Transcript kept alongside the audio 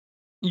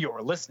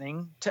You're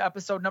listening to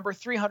episode number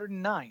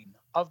 309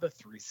 of the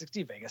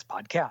 360 Vegas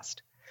podcast.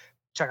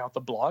 Check out the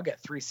blog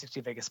at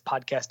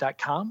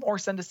 360vegaspodcast.com or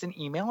send us an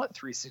email at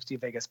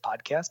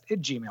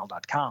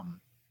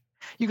 360vegaspodcast@gmail.com.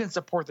 You can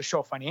support the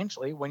show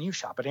financially when you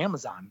shop at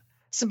Amazon.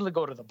 Simply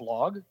go to the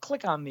blog,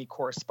 click on the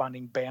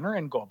corresponding banner,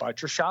 and go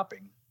about your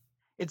shopping.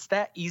 It's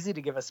that easy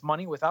to give us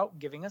money without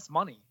giving us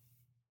money.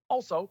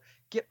 Also,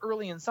 get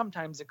early and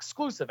sometimes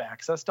exclusive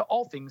access to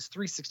all things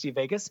 360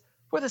 Vegas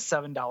with a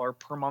 $7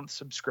 per month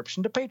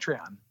subscription to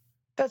Patreon.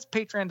 That's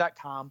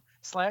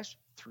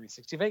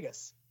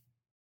patreon.com/360Vegas.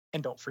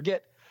 And don't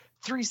forget,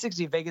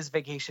 360 Vegas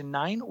Vacation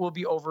 9 will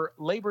be over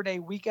Labor Day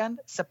weekend,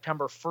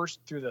 September 1st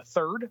through the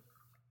 3rd.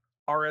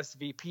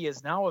 RSVP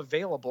is now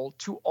available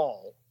to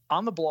all.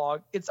 On the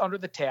blog, it's under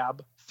the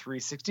tab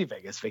 360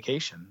 Vegas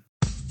Vacation.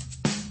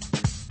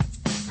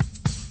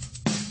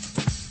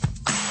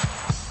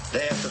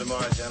 Day after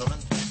tomorrow, gentlemen,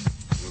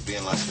 we'll be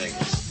in Las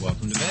Vegas.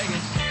 Welcome to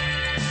Vegas.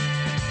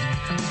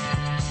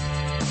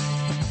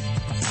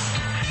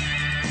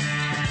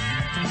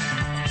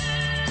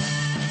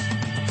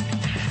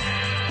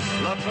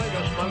 Las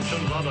Vegas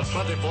functions on a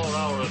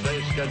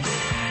 24-hour-a-day schedule.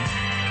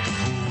 The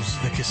pools,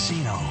 the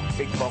casino.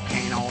 Big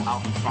volcano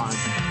out in front.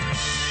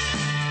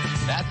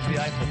 That's the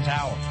Eiffel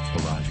Tower.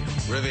 Bellagio.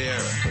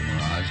 Riviera. The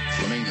Mirage.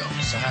 Flamingo.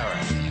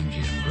 Sahara. The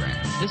MGM Grand.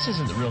 This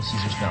isn't the real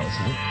Caesar's Palace,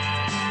 is it?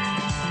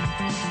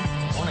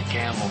 I want to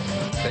gamble.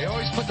 They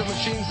always put the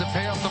machines that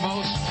pay off the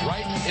most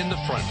right in the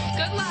front.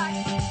 Good luck.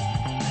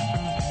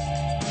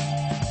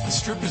 The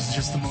Strip is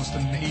just the most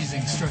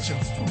amazing stretch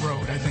of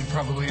road, I think,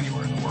 probably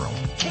anywhere in the world.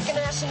 Kicking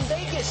ass in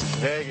Vegas.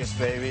 Vegas,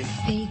 baby.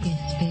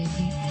 Vegas,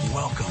 baby.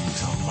 Welcome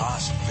to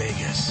Las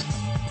Vegas.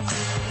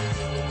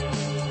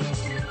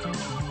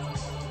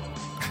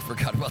 I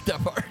forgot about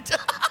that part.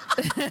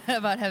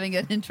 About having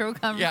an intro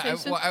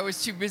conversation? Yeah, I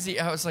was too busy.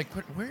 I was like,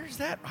 where's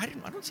that? I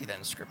don't see that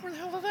in the script. Where the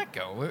hell did that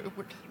go? What,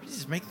 you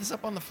just make this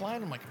up on the fly?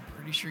 And I'm like, I'm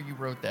pretty sure you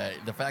wrote that.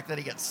 The fact that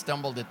he got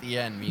stumbled at the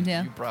end means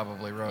you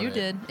probably wrote it. You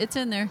did. It's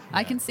in there. Yeah.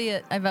 I can see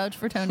it. I vouch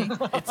for Tony.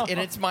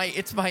 It's my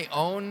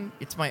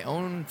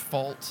own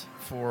fault,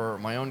 for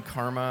my own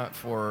karma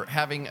for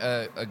having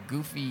a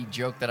goofy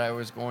joke that I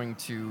was going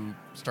to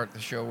start the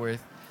show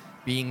with,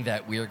 being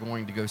that we are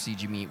going to go see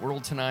Jimmy Eat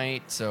World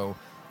tonight. So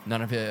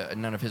none of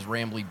his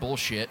rambly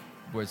bullshit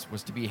was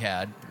to be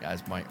had,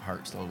 as my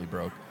heart slowly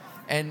broke.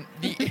 And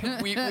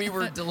we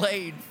were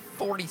delayed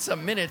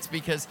 40-some minutes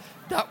because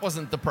that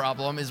wasn't the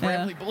problem. His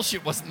rambly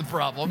bullshit wasn't the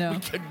problem. No. We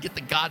couldn't get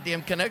the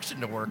goddamn connection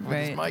to work with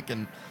his mic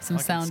and some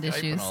sound Skype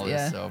issues. and all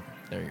this. So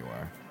there you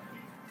are.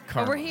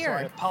 But we're here.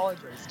 So I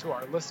apologize to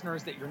our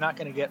listeners that you're not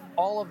going to get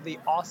all of the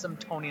awesome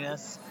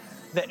toniness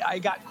that I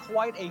got.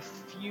 Quite a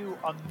few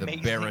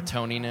amazing... The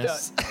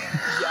baritoniness.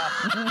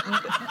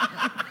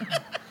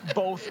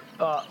 Both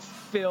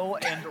Phil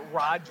and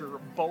Roger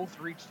both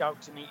reached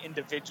out to me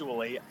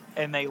individually,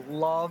 and they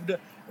loved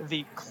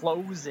the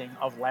closing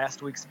of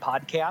last week's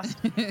podcast.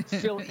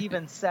 Phil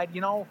even said,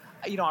 I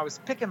was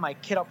picking my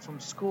kid up from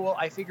school.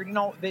 I figured,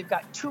 they've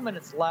got 2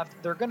 minutes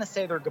left. They're going to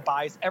say their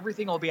goodbyes.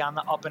 Everything will be on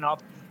the up and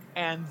up.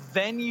 And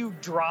then you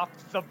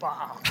dropped the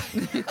bomb.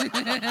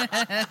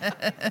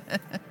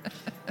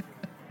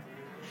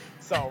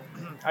 So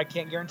I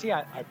can't guarantee.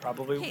 I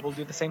probably will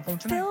do the same thing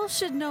tonight. Phil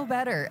should know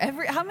better.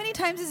 How many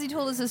times has he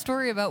told us a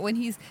story about when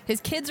his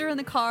kids are in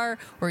the car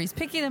or he's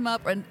picking them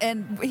up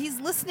and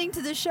he's listening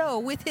to the show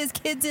with his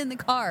kids in the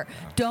car?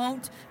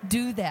 Don't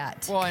do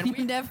that. Well,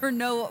 you never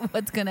know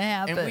what's going to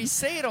happen. And we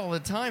say it all the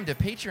time to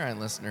Patreon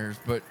listeners,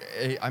 but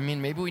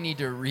maybe we need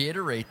to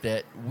reiterate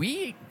that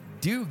we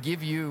do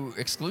give you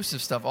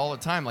exclusive stuff all the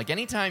time. Like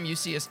anytime you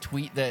see us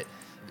tweet that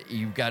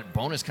you've got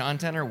bonus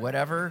content or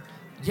whatever.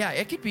 Yeah,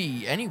 it could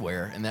be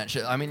anywhere in that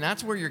shit.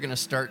 That's where you're going to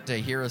start to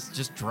hear us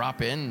just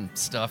drop in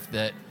stuff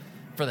that,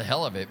 for the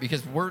hell of it,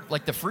 because we're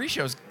like the free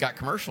show's got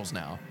commercials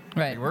now.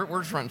 Right. We're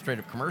just running straight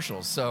up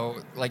commercials. So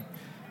like,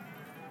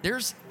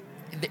 it's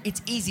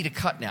easy to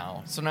cut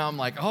now. So now I'm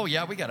like, oh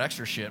yeah, we got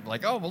extra shit.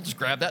 Like, oh, we'll just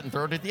grab that and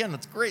throw it at the end.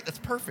 That's great. That's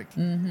perfect.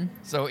 Mm-hmm.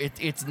 So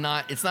it's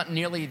not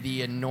nearly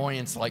the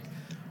annoyance like,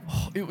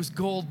 oh, it was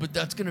gold, but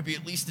that's going to be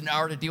at least an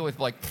hour to deal with.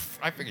 Like,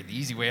 I figured the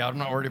easy way out. I'm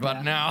not worried about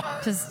it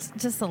now.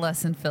 Just the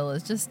lesson, Phil,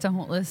 is just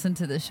don't listen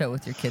to the show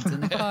with your kids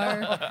in the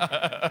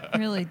car.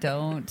 Really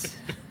don't.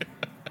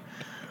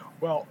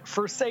 Well,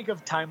 for sake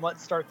of time,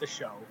 let's start the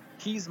show.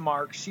 He's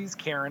Mark, she's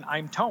Karen,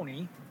 I'm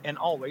Tony, and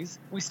always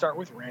we start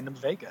with Random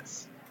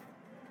Vegas.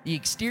 The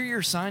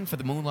exterior sign for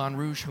the Moulin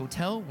Rouge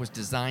Hotel was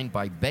designed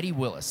by Betty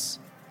Willis,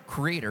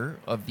 creator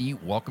of the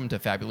Welcome to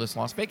Fabulous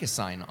Las Vegas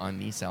sign on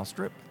the South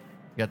Strip.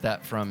 Got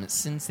that from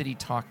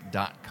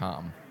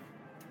SinCityTalk.com.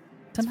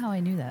 Somehow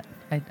I knew that.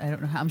 I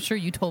don't know how. I'm sure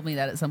you told me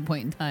that at some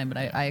point in time, but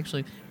I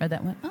actually read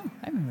that and went, oh,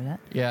 I remember that.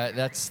 Yeah,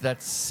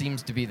 that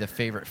seems to be the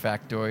favorite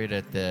factoid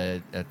at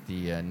the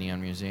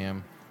Neon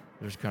Museum.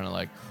 There's kind of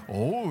like,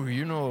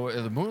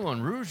 the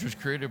Moulin Rouge was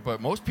created,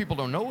 but most people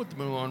don't know what the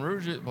Moulin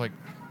Rouge is. Like,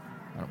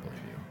 I don't believe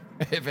you.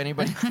 If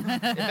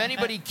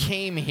anybody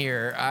came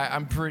here,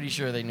 I'm pretty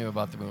sure they knew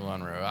about the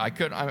Moulin Rouge. I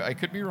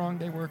could be wrong.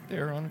 They work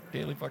there on a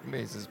daily fucking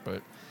basis,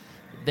 but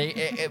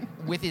They,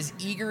 with as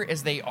eager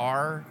as they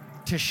are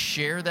to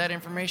share that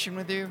information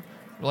with you,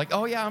 like,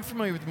 oh yeah, I'm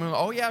familiar with the moon.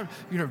 Oh yeah,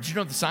 did you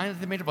know the sign that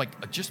they made up?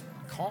 Like, just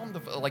calm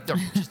like they're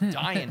just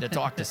dying to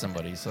talk to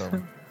somebody.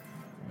 So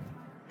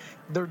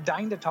they're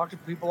dying to talk to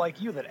people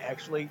like you that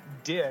actually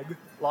dig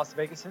Las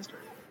Vegas history.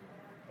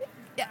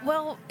 Yeah,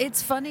 well,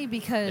 it's funny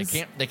because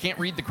they can't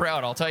read the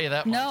crowd. I'll tell you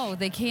that much. No,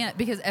 they can't,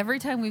 because every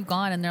time we've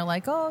gone and they're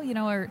like, oh,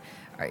 where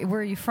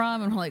are you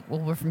from? And we're like, well,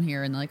 we're from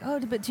here. And they're like, oh,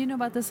 but do you know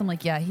about this? I'm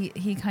like, yeah,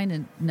 he kind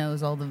of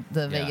knows all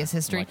the Vegas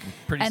history. Like,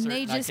 pretty and certain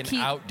they just I can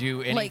keep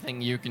outdo anything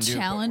you can do,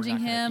 challenging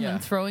him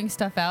and throwing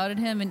stuff out at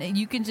him, and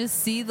you can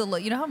just see the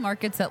look. You know how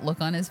Mark gets that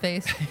look on his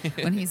face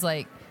when he's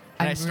like,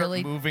 and I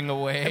start moving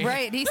away.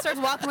 Right. He starts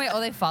walking away. Oh,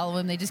 they follow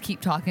him. They just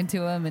keep talking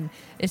to him. And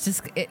it's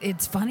just,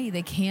 it's funny.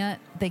 They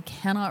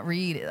cannot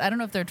read. I don't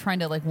know if they're trying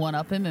to like one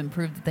up him and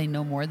prove that they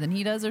know more than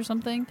he does or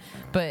something,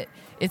 but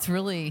it's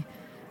really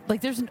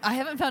like, I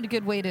haven't found a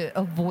good way to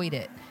avoid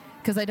it.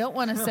 Because I don't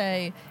want to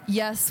say,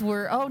 yes,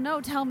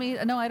 tell me.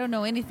 No, I don't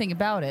know anything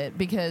about it,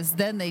 because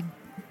then they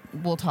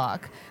will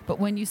talk. But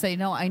when you say,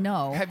 no, I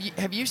know.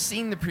 Have you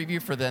seen the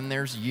preview for Then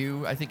There's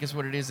You, I think is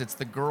what it is. It's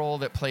the girl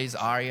that plays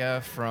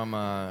Arya from,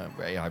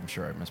 I'm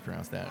sure I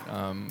mispronounced that,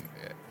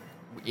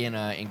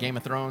 in Game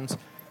of Thrones.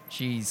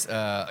 She's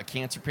a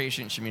cancer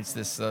patient. She meets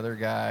this other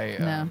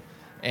guy.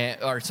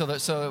 No.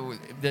 So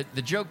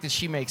the joke that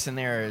she makes in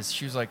there is,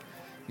 she was like,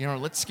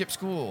 let's skip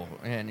school.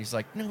 And he's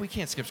like, no, we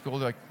can't skip school.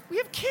 They're like, we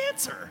have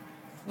cancer.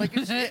 Like,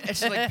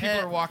 it's like people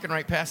are walking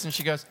right past, and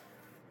she goes,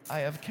 I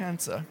have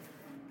cancer.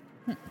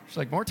 She's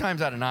like, more times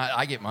out of not,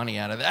 I get money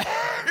out of that,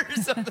 or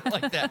something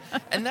like that.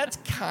 And that's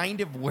kind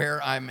of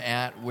where I'm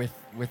at with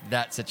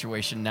that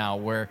situation now,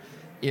 where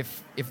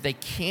if they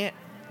can't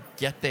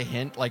get the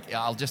hint, like,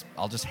 I'll just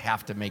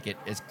have to make it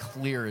as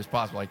clear as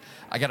possible. Like,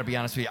 I got to be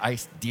honest with you, I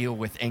deal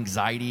with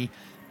anxiety,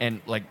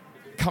 and like,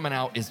 coming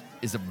out is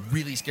a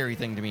really scary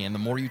thing to me. And the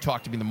more you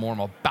talk to me, the more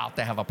I'm about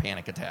to have a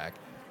panic attack.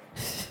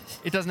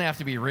 It doesn't have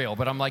to be real,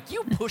 but I'm like,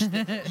 you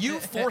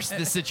forced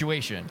this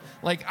situation.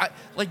 Like,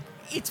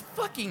 it's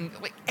fucking,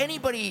 like,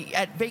 anybody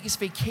at Vegas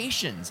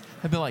Vacations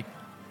have been like,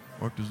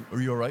 Mark,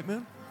 are you all right,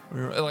 man?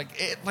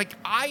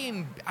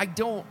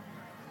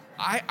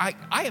 I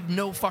have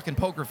no fucking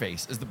poker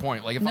face, is the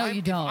point. Like, if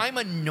I'm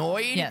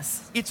annoyed,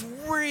 yes, it's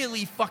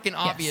really fucking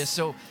obvious. Yes.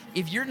 So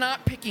if you're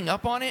not picking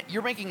up on it,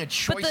 you're making a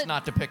choice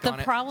not to pick on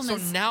it. So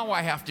now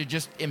I have to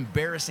just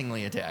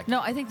embarrassingly attack.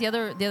 No, I think the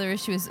other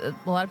issue is a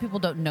lot of people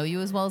don't know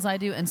you as well as I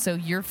do, and so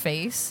your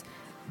face,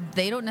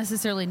 they don't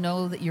necessarily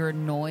know that you're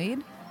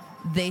annoyed.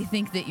 They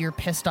think that you're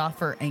pissed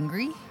off or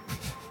angry.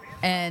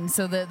 And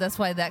so that's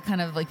why that kind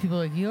of, like, people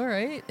are like, you all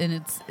right? And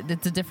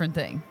it's a different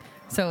thing.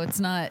 So it's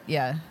not,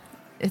 yeah.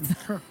 It's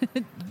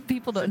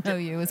people don't know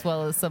you as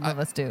well as some of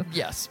us do.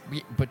 Yes,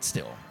 but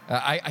still,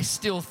 I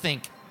still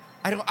think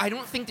I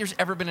don't think there's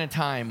ever been a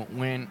time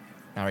when.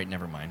 All right,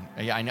 never mind.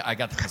 I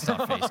got the pissed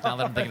off face now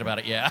that I'm thinking about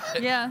it. Yeah,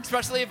 yeah.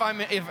 Especially if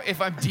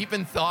I'm deep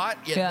in thought.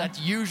 Yeah, that's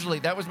usually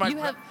that was my.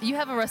 You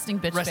have a resting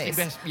bitch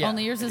face. Yeah.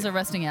 Only yours is a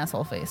resting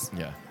asshole face.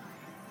 Yeah.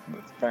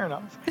 Fair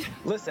enough.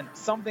 Listen,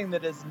 something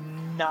that is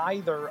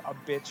neither a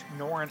bitch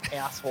nor an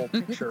asshole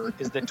picture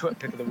is the Twit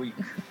Pick of the Week.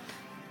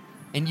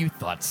 And you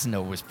thought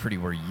snow was pretty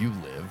where you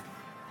live.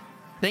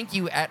 Thank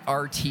you at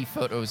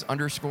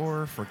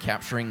 @RTPhotos_ for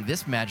capturing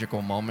this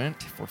magical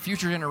moment for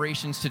future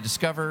generations to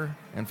discover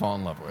and fall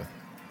in love with.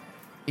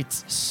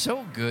 It's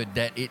so good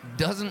that it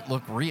doesn't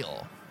look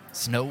real.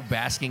 Snow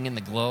basking in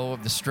the glow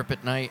of the Strip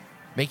at night,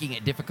 making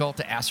it difficult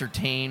to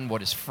ascertain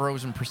what is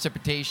frozen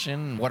precipitation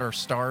and what are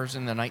stars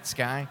in the night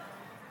sky.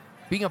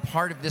 Being a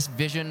part of this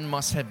vision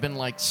must have been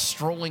like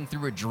strolling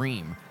through a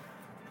dream,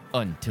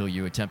 until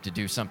you attempt to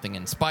do something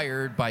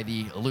inspired by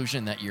the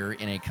illusion that you're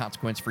in a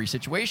consequence-free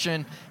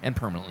situation and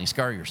permanently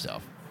scar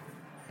yourself.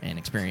 An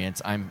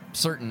experience I'm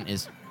certain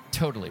is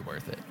totally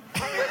worth it.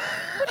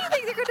 What do you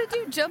think they're going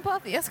to do? Jump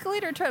off the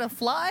escalator and try to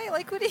fly?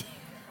 Like, what do you...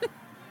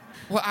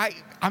 Well,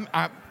 I'm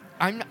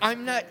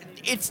not...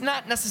 It's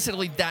not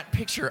necessarily that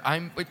picture.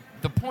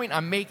 The point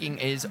I'm making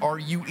is, are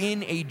you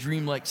in a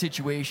dreamlike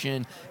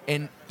situation,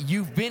 and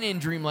you've been in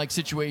dreamlike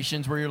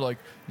situations where you're like,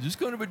 is this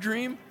kind of a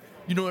dream?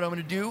 You know what I'm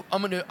going to do?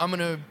 I'm going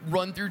to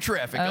run through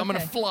traffic. Okay. I'm going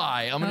to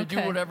fly. I'm going to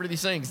do whatever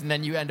these things, and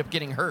then you end up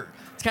getting hurt.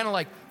 It's kind of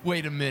like,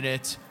 wait a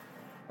minute.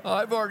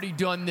 I've already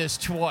done this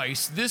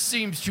twice. This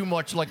seems too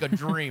much like a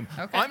dream.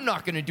 Okay. I'm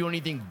not going to do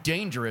anything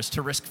dangerous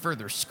to risk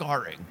further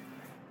scarring.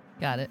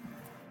 Got it.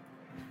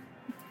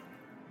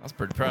 I was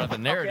pretty proud of the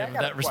narrative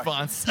of that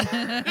response.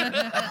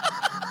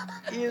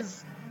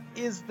 Is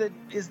the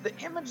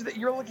image that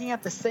you're looking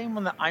at the same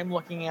one that I'm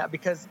looking at?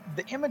 Because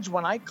the image,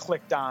 when I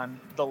clicked on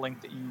the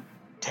link that you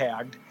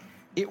tagged,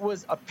 it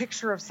was a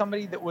picture of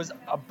somebody that was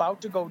about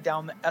to go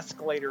down the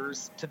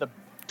escalators to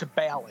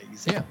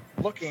Bally's,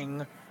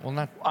 looking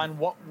on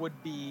what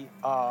would be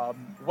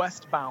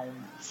westbound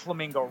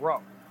Flamingo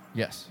Road.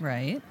 Yes.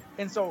 Right.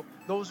 And so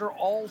those are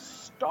all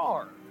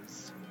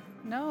stars.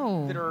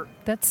 No.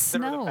 That's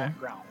snow. That are the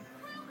background.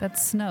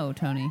 That's snow,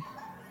 Tony.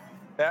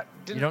 That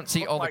you don't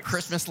see all the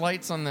Christmas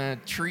lights on the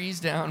trees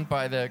down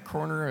by the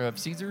corner of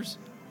Caesars?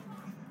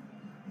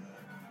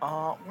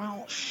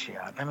 Well, shit.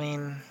 I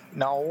mean,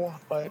 no,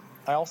 but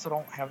I also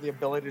don't have the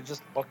ability to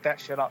just look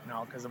that shit up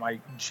now because of my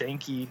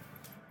janky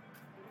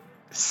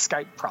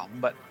Skype problem.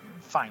 But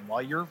fine,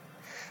 while you're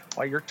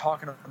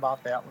talking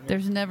about that,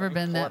 there's never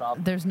been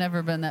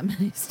that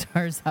many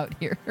stars out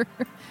here.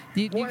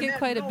 you get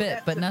quite a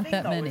bit, but not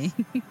that many.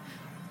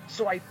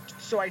 So I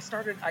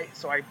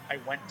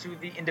went to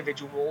the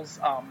individuals.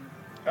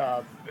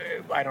 I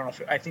don't know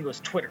I think it was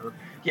Twitter.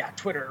 Yeah,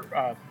 Twitter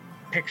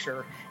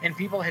picture, and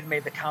people had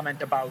made the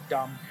comment about,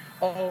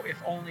 if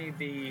only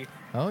the.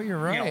 Oh, you're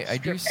right. I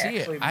do see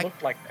it.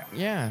 Looked like that.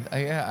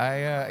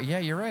 Yeah,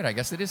 you're right. I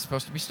guess it is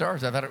supposed to be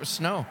stars. I thought it was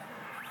snow.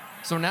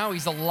 So now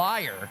he's a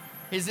liar.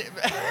 Is it?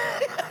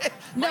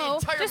 No,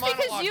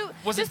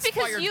 just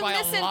because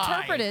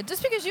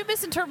you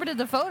misinterpreted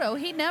the photo.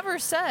 He never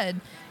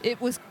said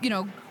it was,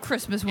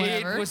 Christmas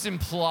whatever. It was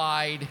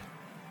implied.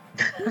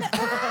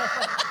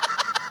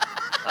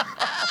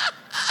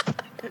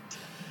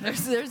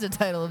 There's a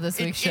title of this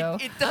week's show.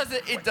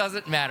 It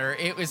doesn't matter.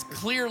 It was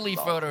clearly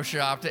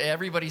photoshopped.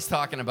 Everybody's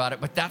talking about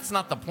it, but that's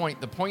not the point.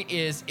 The point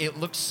is, it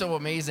looks so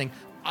amazing.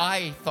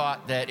 I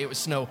thought that it was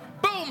snow.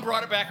 Boom!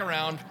 Brought it back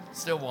around.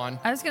 Still won.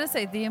 I was going to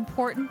say, the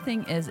important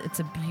thing is it's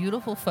a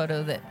beautiful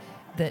photo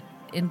that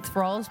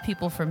enthralls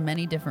people for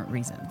many different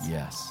reasons.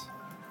 Yes.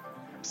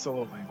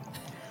 Absolutely.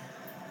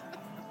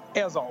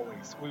 As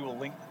always, we will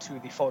link to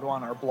the photo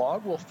on our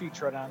blog. We'll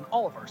feature it on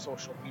all of our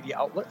social media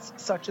outlets,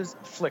 such as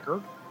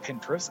Flickr,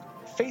 Pinterest,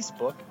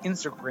 Facebook,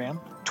 Instagram,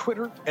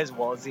 Twitter, as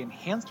well as the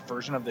enhanced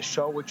version of the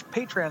show, which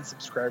Patreon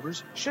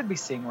subscribers should be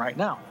seeing right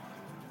now.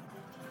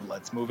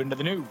 Let's move into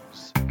the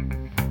news.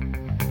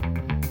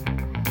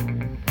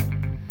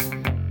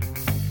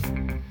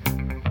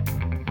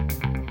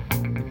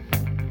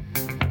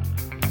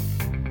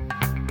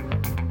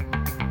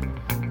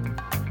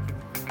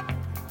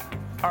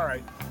 All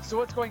right, so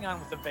what's going on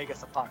with the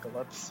Vegas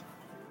apocalypse?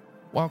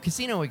 While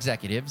casino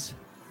executives,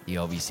 the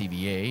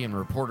LVCVA, and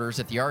reporters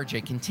at the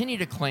RJ continue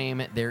to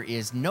claim there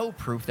is no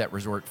proof that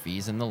resort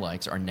fees and the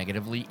likes are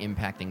negatively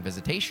impacting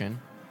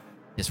visitation,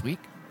 this week,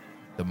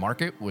 the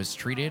market was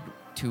treated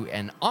to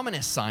an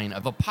ominous sign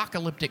of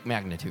apocalyptic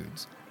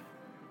magnitudes.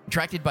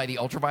 Attracted by the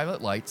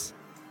ultraviolet lights,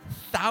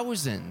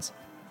 thousands,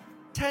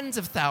 tens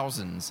of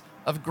thousands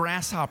of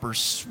grasshoppers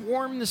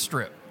swarm the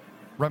strip,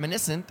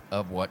 reminiscent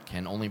of what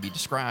can only be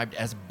described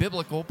as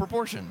biblical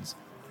proportions.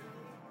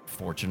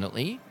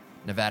 Fortunately,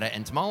 Nevada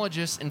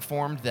entomologists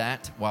informed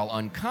that, while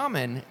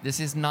uncommon, this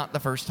is not the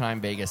first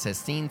time Vegas has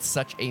seen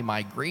such a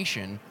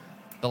migration,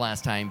 the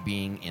last time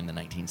being in the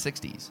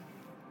 1960s.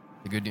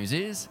 The good news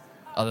is,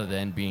 other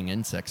than being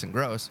insects and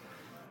gross,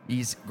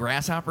 these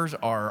grasshoppers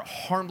are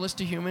harmless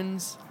to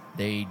humans.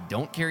 They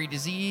don't carry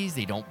disease,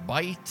 they don't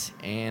bite,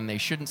 and they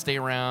shouldn't stay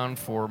around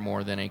for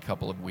more than a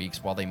couple of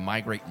weeks while they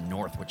migrate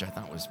north, which I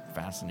thought was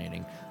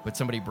fascinating. But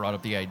somebody brought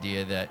up the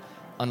idea that,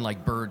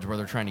 unlike birds where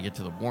they're trying to get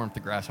to the warmth, the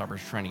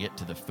grasshoppers are trying to get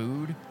to the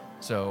food.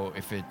 So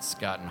if it's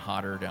gotten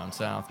hotter down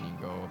south and you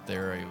go up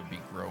there, it would be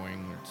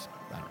growing.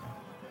 I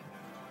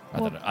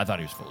don't know. I thought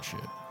he was full of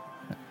shit.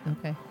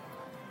 Okay.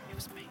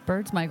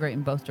 Birds migrate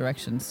in both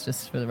directions,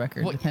 just for the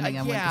record, depending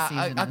on what the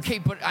season is. Okay,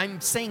 but I'm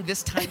saying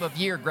this time of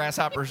year,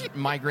 grasshoppers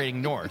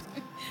migrating north.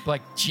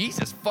 Like,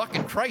 Jesus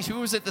fucking Christ, who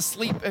was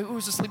asleep at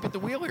the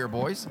wheel here,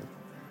 boys?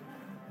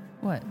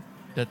 What?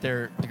 That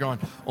they're going,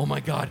 oh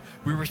my God,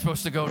 we were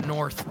supposed to go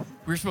north.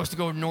 We were supposed to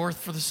go north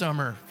for the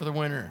summer, for the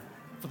winter,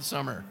 for the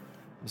summer.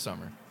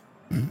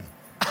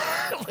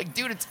 Like,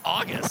 dude, it's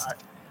August.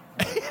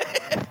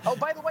 Oh,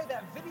 by the way,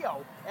 that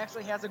video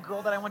actually has a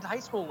girl that I went to high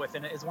school with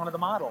in it as one of the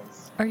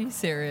models. Are you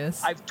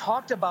serious? I've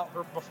talked about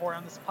her before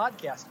on this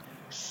podcast.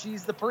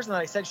 She's the person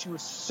that I said she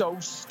was so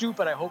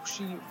stupid. I hope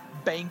she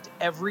banked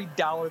every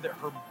dollar that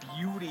her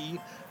beauty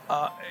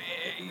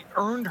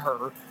earned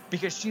her,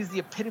 because she's the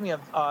epitome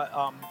of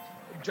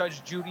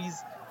Judge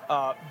Judy's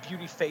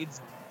beauty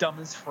fades, dumb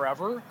as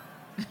forever.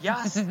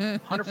 Yes,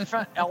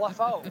 100%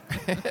 LFO.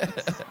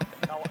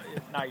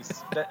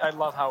 Nice. I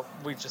love how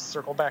we just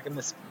circle back in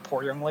this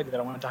poor young lady that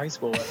I went to high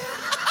school with.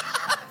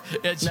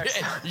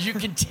 You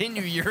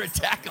continue your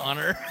attack on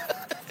her.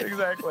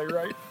 Exactly,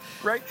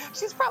 right?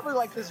 She's probably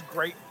like this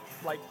great,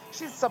 like,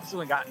 she's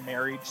subsequently gotten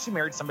married. She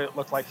married somebody that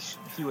looked like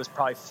he was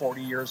probably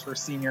 40 years her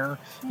senior.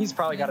 He's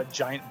probably got a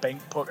giant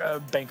bank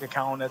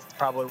account. That's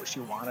probably what she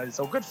wanted.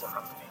 So good for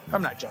her.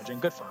 I'm not judging.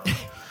 Good for her.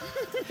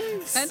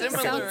 And it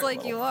sounds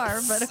like you are,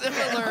 but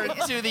similar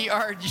to the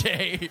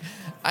RJ,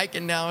 I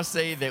can now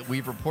say that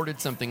we've reported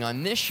something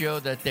on this show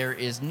that there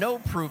is no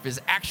proof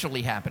is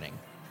actually happening.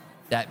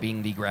 That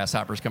being the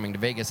grasshoppers coming to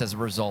Vegas as a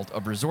result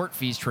of resort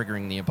fees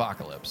triggering the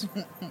apocalypse.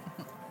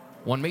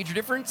 One major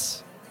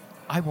difference,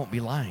 I won't be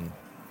lying.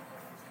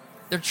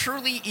 There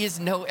truly is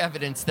no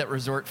evidence that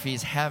resort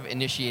fees have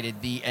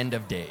initiated the end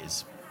of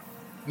days.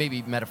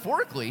 Maybe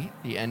metaphorically,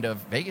 the end of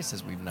Vegas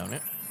as we've known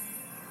it.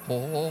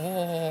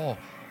 Oh,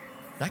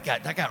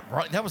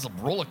 that was a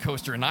roller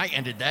coaster, and I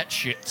ended that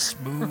shit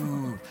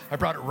smooth. I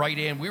brought it right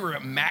in. We were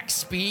at max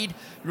speed.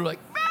 We were like,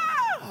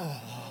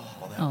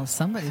 oh,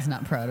 somebody's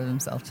not proud of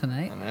himself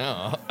tonight. I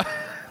know.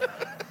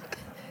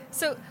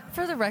 So,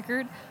 for the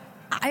record,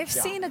 I've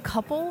seen a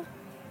couple.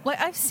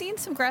 Like, I've seen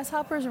some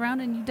grasshoppers around,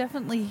 and you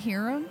definitely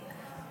hear them.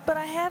 But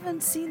I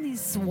haven't seen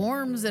these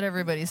swarms that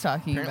everybody's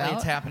talking Apparently about.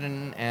 it's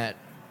happening at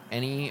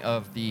any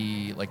of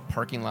the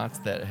parking lots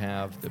that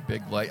have the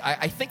big light.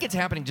 I think it's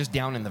happening just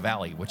down in the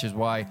valley, which is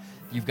why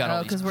you've got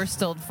all these... because we're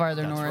still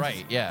farther That's north.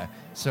 right, yeah.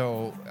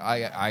 So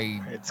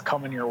I It's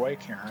coming your way,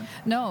 Karen.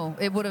 No,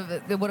 it would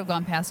have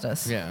gone past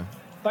us. yeah.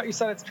 Thought you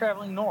said it's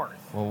traveling north.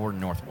 Well, we're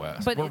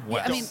northwest. But we're it-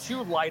 west. I mean- Don't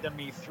you lie to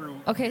me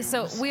through Okay,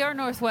 so news. we are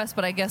northwest,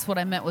 but I guess what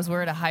I meant was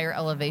we're at a higher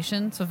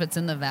elevation. So if it's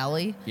in the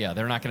valley, yeah,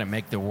 they're not going to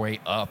make their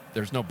way up.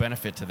 There's no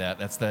benefit to that.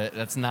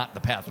 That's not the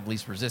path of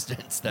least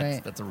resistance.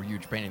 That's a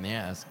huge pain in the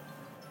ass.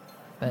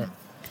 but.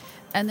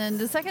 And then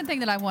the second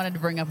thing that I wanted to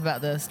bring up about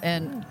this,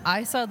 and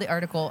I saw the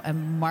article,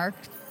 and Mark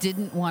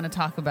didn't want to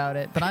talk about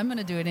it, but I'm going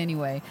to do it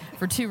anyway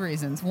for two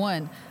reasons.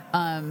 One,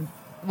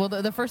 well,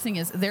 the first thing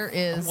is there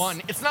is... One,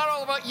 it's not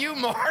all about you,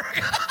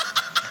 Mark.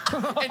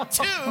 And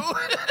two...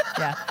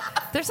 Yeah.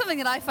 There's something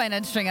that I find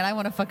interesting, and I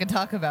want to fucking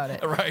talk about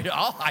it. Right,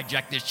 I'll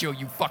hijack this show,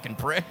 you fucking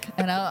prick.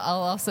 And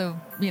I'll also,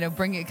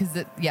 bring it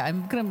because,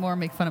 I'm going to more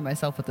make fun of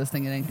myself with this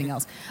thing than anything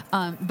else.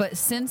 But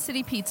Sin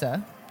City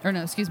Pizza,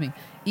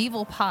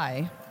 Evil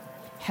Pie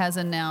has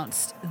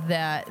announced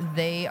that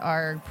they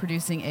are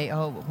producing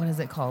what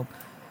is it called?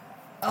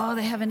 Oh,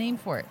 they have a name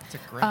for it. It's a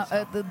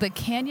grasshopper. The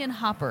Canyon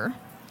Hopper,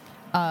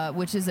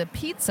 which is a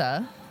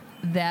pizza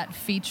that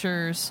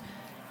features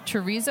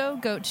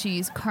chorizo, goat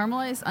cheese,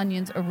 caramelized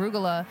onions,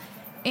 arugula,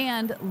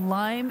 and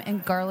lime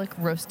and garlic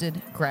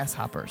roasted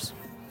grasshoppers.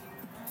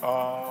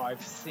 Oh,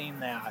 I've seen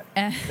that.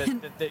 And-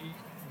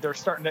 They're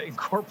starting to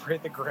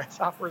incorporate the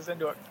grasshoppers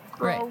into it.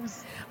 Gross.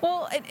 Right.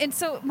 Well, and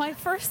so my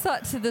first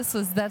thought to this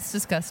was that's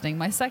disgusting.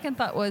 My second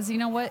thought was, you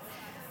know what?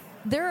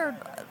 There are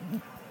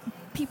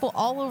people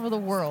all over the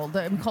world,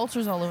 and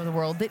cultures all over the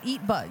world that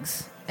eat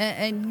bugs,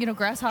 and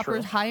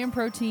grasshoppers True. high in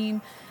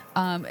protein.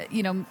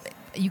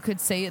 You could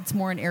say it's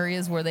more in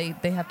areas where they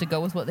have to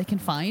go with what they can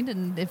find,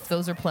 and if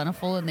those are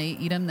plentiful and they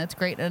eat them, that's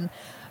great. And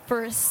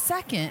for a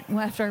second,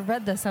 after I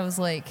read this, I was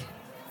like,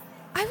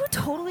 I would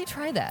totally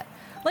try that.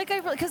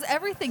 Because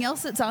everything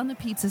else that's on the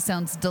pizza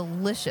sounds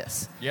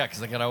delicious. Yeah,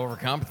 because I got to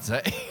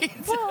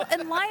overcompensate. Well,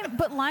 and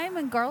lime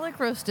and garlic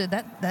roasted,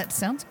 that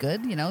sounds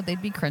good.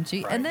 They'd be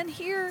crunchy. Right. And then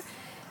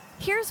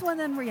here's when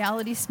then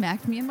reality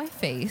smacked me in my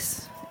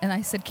face, and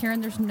I said,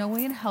 Karen, there's no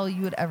way in hell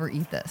you would ever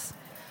eat this.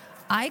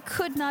 I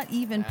could not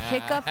even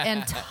pick up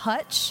and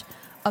touch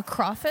a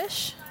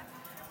crawfish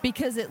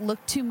because it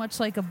looked too much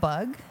like a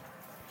bug.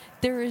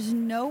 There is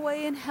no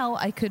way in hell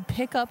I could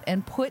pick up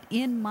and put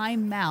in my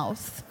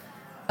mouth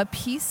a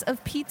piece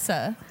of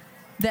pizza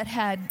that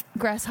had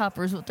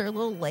grasshoppers with their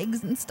little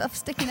legs and stuff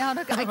sticking out.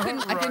 I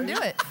couldn't do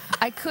it.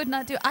 I could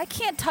not do it. I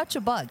can't touch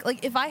a bug.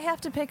 Like, if I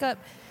have to pick up,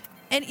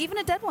 and even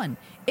a dead one,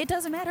 it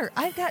doesn't matter.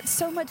 I've got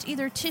so much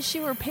either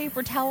tissue or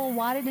paper towel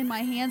wadded in my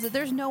hands that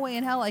there's no way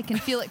in hell I can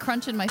feel it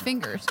crunch in my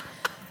fingers.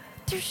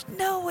 There's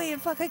no way in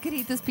fuck I could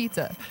eat this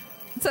pizza.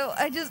 So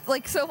I just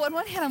so on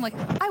one hand I'm like,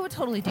 I would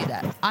totally do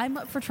that. I'm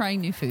up for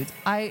trying new foods.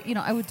 I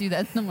would do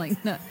that. And I'm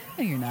like, no,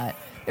 you're not.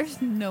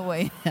 There's no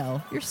way in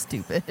hell. You're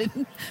stupid.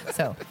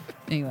 So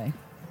anyway,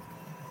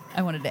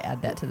 I wanted to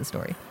add that to the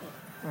story.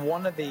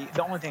 One of the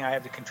only thing I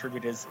have to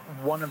contribute is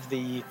one of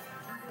the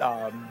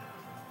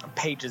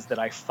pages that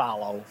I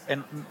follow,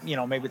 and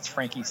maybe it's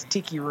Frankie's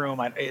Tiki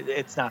Room.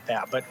 It's not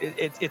that, but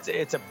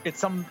it's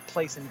some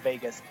place in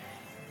Vegas,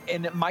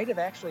 and it might have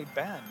actually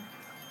been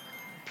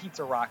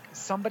Pizza Rock.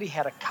 Somebody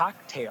had a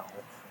cocktail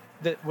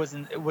that it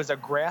was a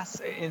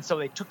grass, and so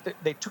they took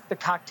the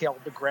cocktail,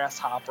 the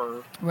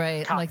grasshopper,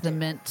 right, cocktail. like the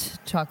mint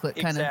chocolate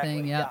kind of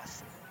thing. Yeah.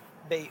 Yes.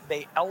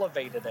 They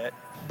elevated it,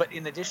 but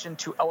in addition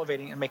to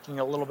elevating and making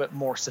it a little bit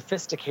more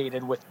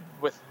sophisticated with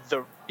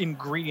the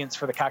ingredients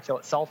for the cocktail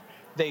itself,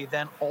 they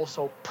then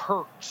also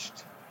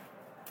perched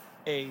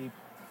a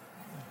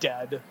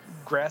dead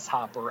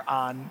grasshopper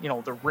on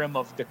the rim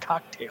of the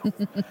cocktail,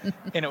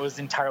 and it was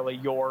entirely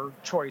your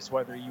choice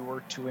whether you were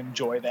to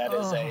enjoy that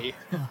as a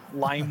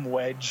lime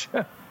wedge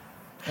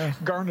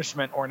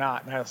garnishment or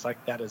not. And I was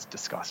like, that is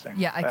disgusting.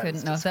 Yeah, I That couldn't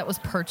is know if that was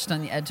perched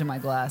on the edge of my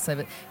glass.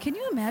 Can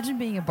you imagine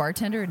being a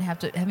bartender and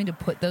having to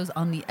put those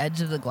on the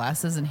edge of the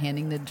glasses and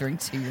handing the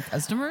drink to your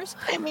customers?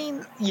 I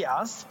mean,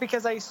 yes,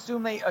 because I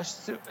assume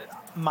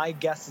my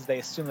guess is they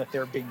assume that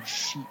they're being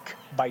chic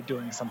by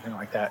doing something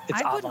like that.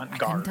 It's I avant-garde.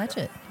 couldn't touch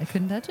it. I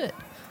couldn't touch it.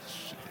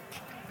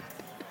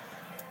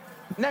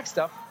 Next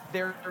up,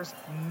 there's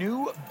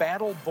new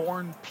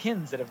Battleborn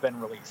pins that have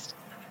been released.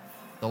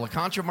 The La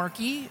Concha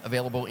Marquee,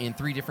 available in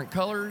 3 different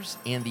colors,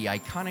 and the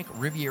iconic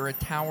Riviera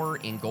Tower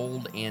in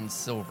gold and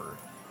silver.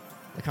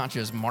 La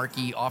Concha's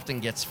marquee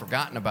often gets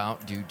forgotten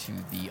about due to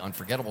the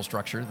unforgettable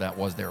structure that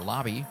was their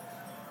lobby,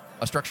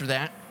 a structure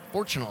that,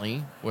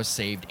 fortunately, was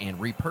saved and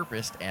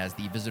repurposed as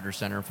the visitor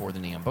center for the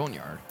Neon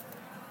Boneyard.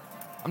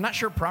 I'm not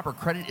sure proper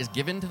credit is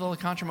given to the La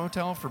Concha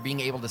Motel for being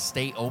able to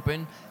stay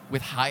open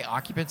with high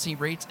occupancy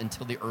rates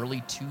until the early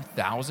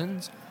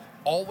 2000s,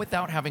 all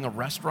without having a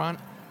restaurant,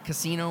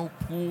 casino,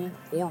 pool,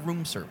 or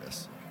room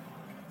service.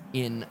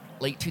 In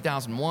late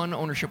 2001,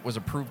 ownership was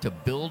approved to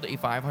build a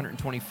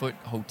 520-foot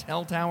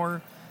hotel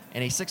tower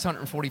and a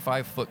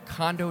 645-foot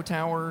condo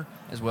tower,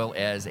 as well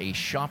as a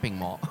shopping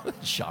mall.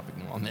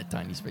 Shopping mall on that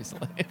tiny space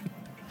of land.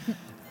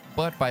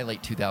 But by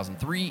late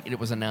 2003, it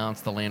was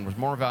announced the land was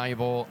more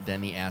valuable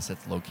than the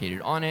assets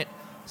located on it,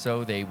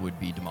 so they would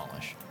be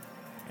demolished.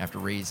 After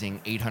raising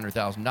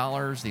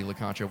 $800,000, the La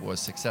Concha was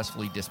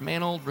successfully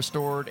dismantled,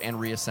 restored, and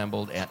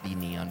reassembled at the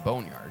Neon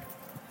Boneyard.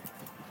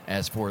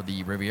 As for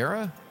the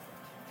Riviera,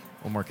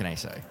 what more can I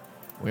say?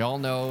 We all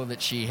know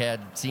that she had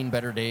seen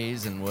better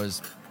days and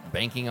was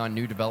banking on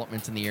new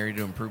developments in the area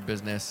to improve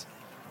business.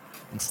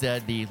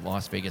 Instead, the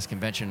Las Vegas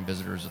Convention and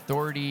Visitors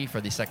Authority, for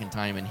the second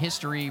time in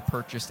history,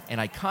 purchased an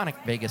iconic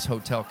Vegas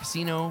hotel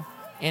casino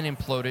and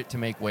imploded it to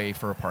make way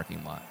for a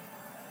parking lot.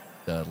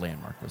 The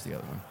Landmark was the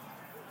other one.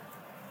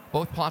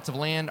 Both plots of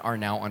land are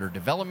now under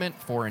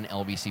development for an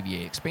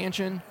LVCVA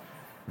expansion.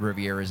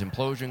 Riviera's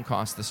implosion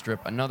cost the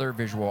Strip another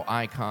visual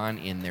icon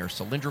in their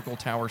cylindrical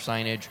tower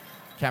signage,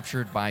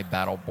 captured by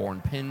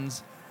Battleborn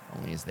pins,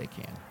 only as they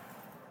can.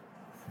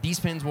 These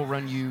pins will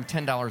run you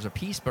 $10 a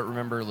piece, but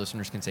remember,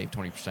 listeners can save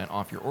 20%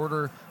 off your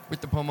order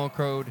with the promo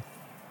code.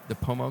 The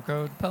promo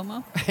code?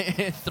 Pomo?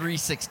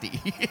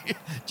 360.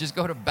 Just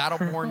go to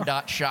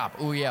battleborn.shop.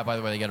 Oh yeah, by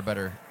the way, they got a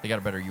better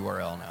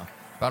URL now.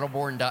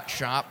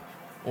 Battleborn.shop,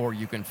 or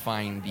you can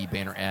find the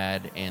banner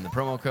ad and the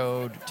promo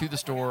code to the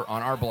store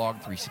on our blog,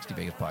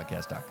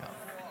 360vegaspodcast.com.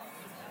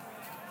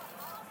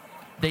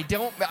 They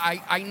don't.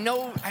 I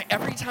know.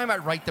 Every time I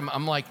write them,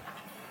 I'm like,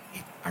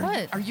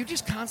 Are you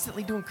just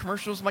constantly doing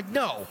commercials? I'm like,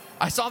 no.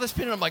 I saw this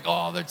pin and I'm like,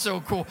 oh, that's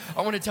so cool.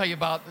 I want to tell you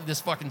about this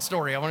fucking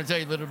story. I want to tell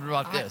you a little bit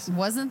about this. I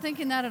wasn't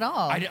thinking that at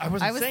all. I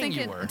was saying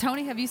thinking, you were.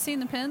 Tony, have you seen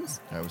the pins?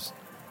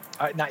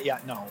 Not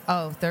yet, no.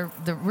 Oh,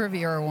 the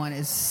Riviera one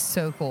is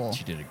so cool.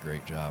 She did a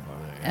great job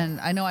of it. And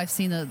I know I've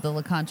seen the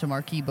La Concha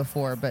marquee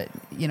before, but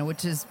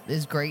which is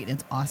great.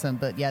 It's awesome.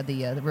 But yeah,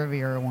 the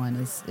Riviera one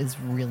is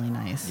really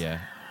nice. Yeah.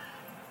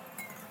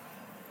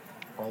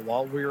 Well,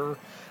 while we're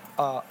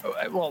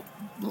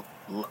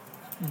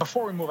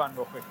before we move on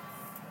real quick,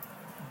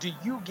 do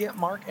you get,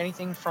 Mark,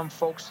 anything from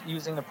folks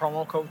using the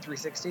promo code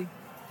 360?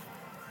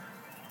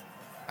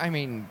 I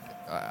mean,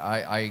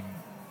 I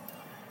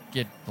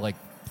get like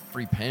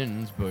free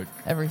pins, but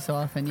every so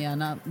often, yeah,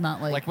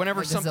 not like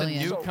whenever something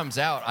gazillion. new comes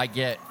out, I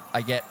get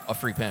a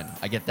free pin.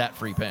 I get that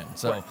free pin.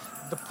 So right.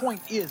 The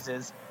point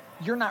is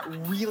you're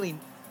not really,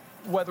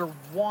 whether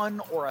 1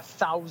 or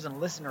 1,000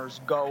 listeners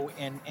go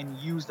and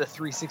use the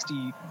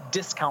 360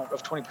 discount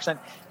of 20%,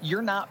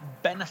 you're not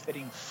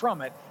benefiting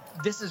from it.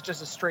 This is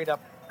just a straight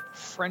up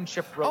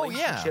friendship,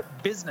 relationship,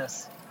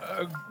 business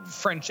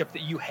friendship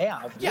that you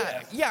have.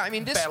 Yeah. I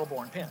mean,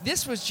 Battleborn pin.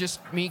 This was just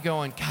me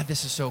going, God,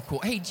 this is so cool.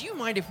 Hey, do you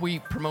mind if we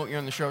promote you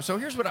on the show? So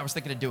here's what I was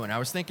thinking of doing. I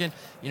was thinking,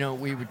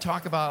 we would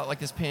talk about like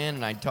this pin,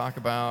 and I'd talk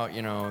about,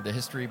 the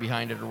history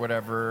behind it or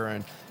whatever.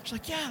 And she's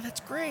like, yeah, that's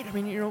great. I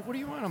mean, what do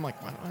you want? I'm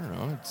like, I don't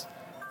know.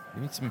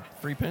 You need some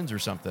free pins or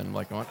something. I'm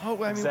like, going,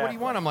 what do you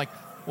want? I'm like,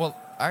 well,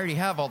 I already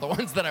have all the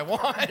ones that I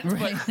want.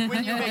 Right. But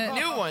when you make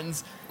new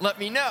ones, let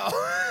me know.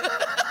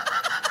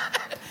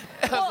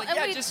 I was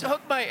like, just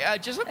hook my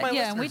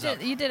listeners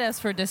up. You did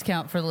ask for a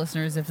discount for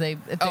listeners if they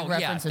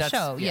reference the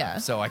show. Yeah.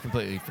 So I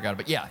completely forgot.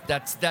 But yeah,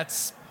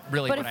 that's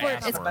really what I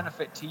asked it's for.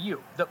 Benefit to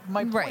you.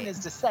 My point is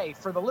to say,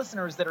 for the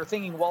listeners that are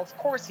thinking, well, of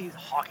course he's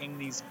hawking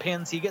these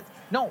pins. He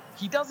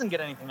doesn't get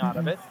anything out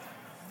of it.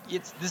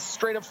 It's this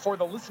straight up for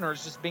the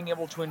listeners, just being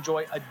able to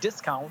enjoy a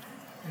discount.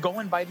 Go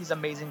and buy these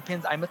amazing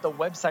pins. I'm at the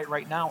website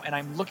right now, and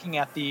I'm looking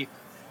at the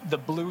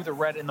blue, the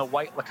red, and the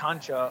white La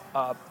Concha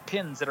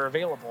pins that are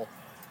available.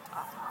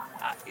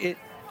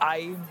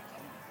 I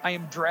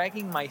am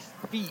dragging my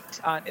feet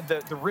on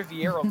the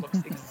Riviera. Looks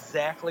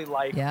exactly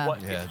like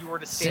if you were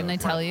to stand in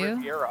front of the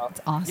Riviera.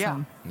 It's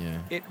awesome. Yeah,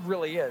 it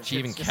really is. She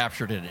even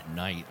captured it at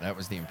night. That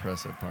was the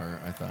impressive part,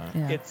 I thought.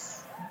 Yeah.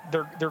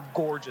 They're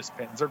gorgeous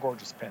pins. They're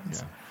gorgeous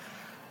pins. Yeah.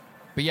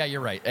 But yeah,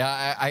 you're right.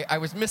 I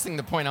was missing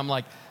the point. I'm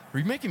like, are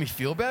you making me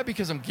feel bad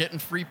because I'm getting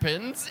free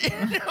pins?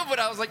 But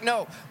I was like,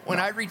 no. When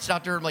I reached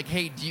out to her, I'm like,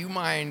 hey, do you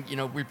mind,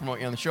 we promote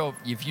you on the show.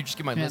 If you just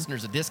give my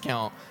listeners a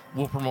discount,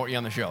 we'll promote you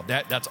on the show.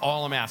 That's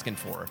all I'm asking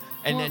for.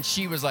 And then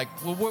she was like,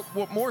 well,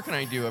 what more can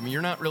I do? I mean,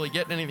 you're not really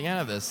getting anything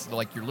out of this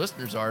like your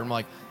listeners are. I'm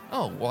like,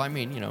 oh, well, I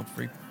mean,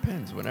 free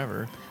pins,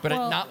 whatever. But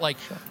not like,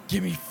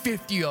 give me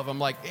 50 of them.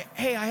 Like,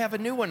 hey, I have a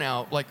new one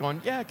out. Like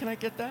on, can I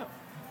get that?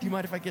 Do you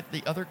mind if I get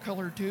the other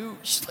color too?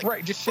 She's like,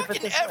 right, just ship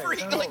it this way.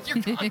 Like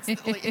you're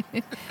constantly.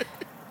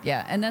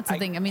 Yeah, and that's the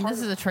thing. I mean,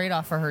 this is a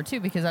trade-off for her too,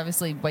 because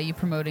obviously by you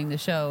promoting the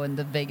show and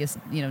the Vegas,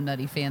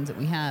 nutty fans that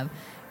we have,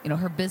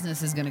 her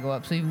business is going to go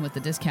up. So even with the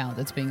discount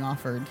that's being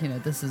offered,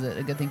 this is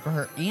a good thing for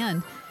her.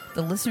 And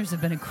the listeners have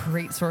been a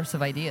great source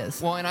of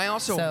ideas. Well, and I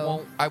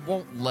also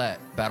won't let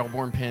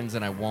Battleborn pins,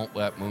 and I won't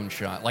let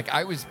Moonshot. Like,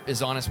 I was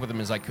as honest with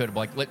them as I could.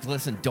 Like,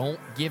 listen, don't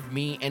give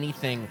me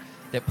anything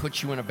that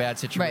puts you in a bad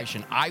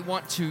situation. Right. I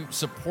want to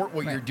support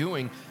what you're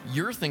doing.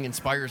 Your thing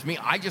inspires me.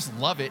 I just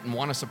love it and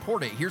want to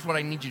support it. Here's what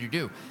I need you to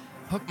do.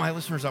 Hook my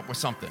listeners up with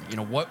something.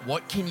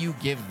 What can you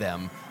give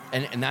them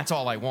And that's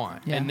all I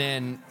want. Yeah. And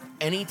then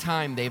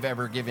anytime they've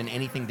ever given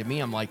anything to me,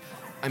 I'm like,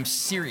 I'm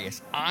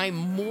serious. I'm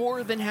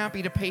more than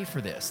happy to pay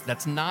for this.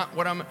 That's not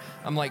what I'm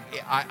like,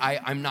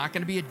 I'm not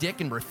going to be a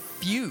dick and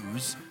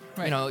refuse,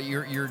 Right. you know,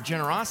 your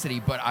generosity,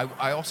 but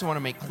I also want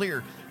to make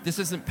clear this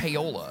isn't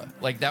payola.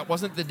 Like, that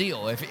wasn't the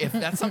deal. If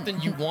that's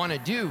something you want to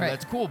do, Right.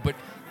 that's cool, but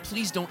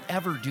please don't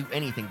ever do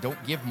anything.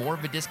 Don't give more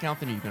of a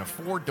discount than you can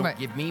afford. Don't Right.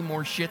 give me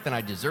more shit than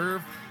I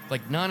deserve.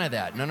 Like, none of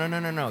that.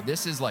 No.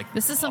 This is like,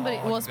 This is somebody,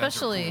 oh, well, you guys are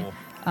especially cool.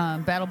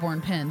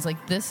 Battleborn Pins.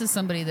 Like, this is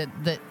somebody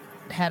that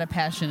had a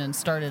passion and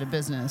started a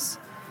business,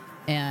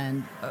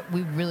 and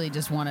we really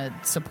just want to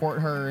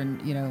support her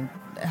and, you know,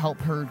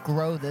 help her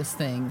grow this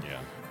thing. Yeah.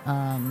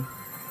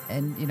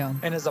 And, you know,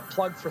 And as a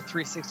plug for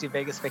 360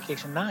 Vegas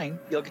Vacation 9,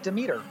 you'll get to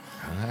meet her.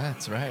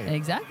 That's right.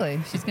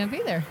 exactly. She's going to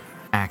be there.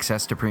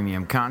 Access to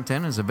premium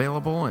content is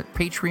available at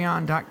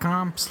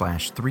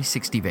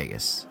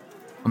patreon.com/360vegas.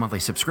 A monthly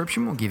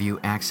subscription will give you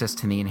access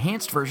to the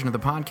enhanced version of the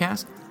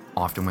podcast,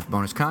 often with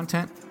bonus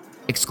content,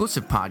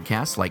 exclusive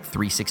podcasts like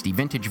 360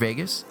 Vintage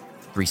Vegas,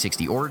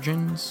 360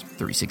 Origins,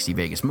 360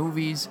 Vegas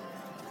Movies,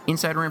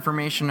 insider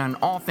information on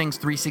all things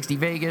 360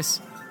 Vegas,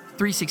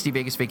 360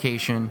 Vegas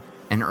Vacation,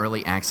 and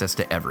early access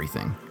to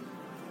everything.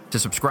 To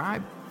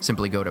subscribe,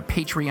 simply go to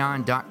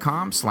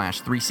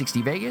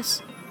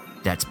patreon.com/360vegas.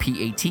 That's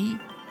PATREON.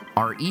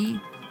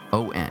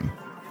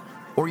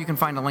 Or you can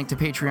find a link to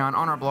Patreon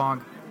on our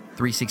blog,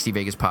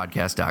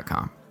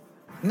 360vegaspodcast.com.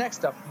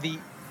 Next up, the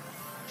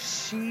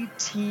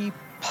Shitty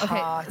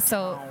Okay,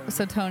 so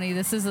Tony,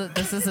 this is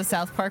a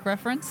South Park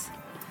reference.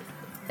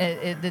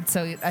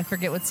 So I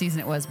forget what season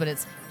it was, but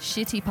it's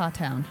Shitty Pot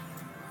Town.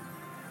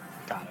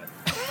 Got it.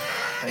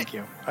 Thank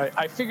you.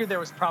 I figured there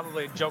was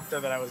probably a joke there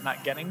that I was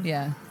not getting.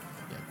 Yeah.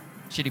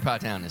 Shitty Pot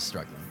Town is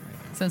struggling.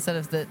 So instead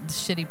of the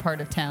shitty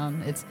part of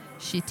town, it's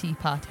Shitty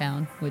Pot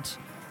Town, which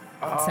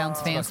sounds Supposed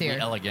to be fancier.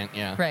 elegant,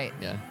 yeah. Right.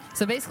 Yeah.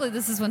 So basically,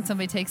 this is when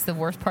somebody takes the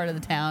worst part of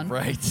the town,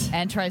 Right.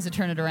 and tries to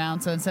turn it around.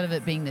 So instead of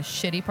it being the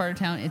shitty part of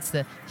town, it's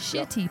the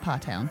Shitty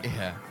Pot Town.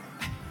 Yeah.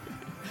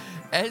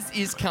 As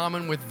is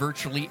common with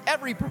virtually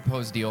every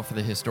proposed deal for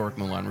the historic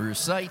Moulin Rouge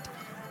site,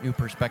 new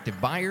prospective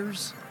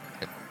buyers,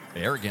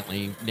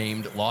 arrogantly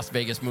named Las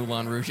Vegas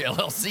Moulin Rouge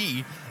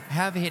LLC,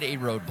 have hit a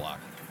roadblock.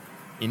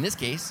 In this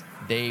case,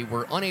 they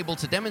were unable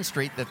to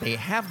demonstrate that they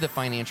have the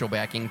financial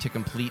backing to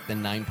complete the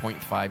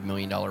 $9.5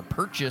 million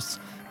purchase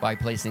by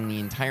placing the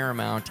entire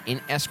amount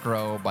in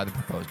escrow by the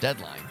proposed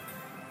deadline.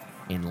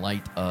 In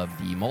light of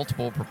the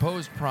multiple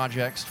proposed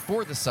projects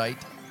for the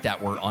site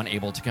that were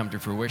unable to come to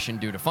fruition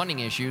due to funding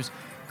issues,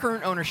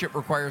 current ownership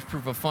requires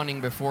proof of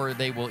funding before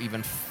they will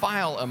even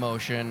file a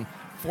motion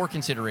for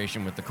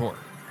consideration with the court.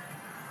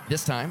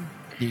 This time,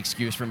 the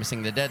excuse for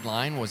missing the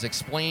deadline was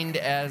explained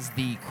as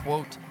the,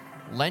 quote,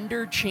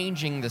 lender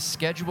changing the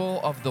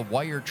schedule of the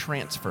wire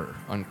transfer,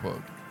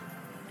 unquote.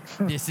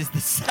 This is the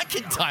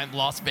second time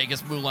Las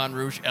Vegas Moulin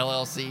Rouge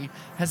LLC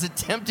has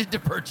attempted to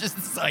purchase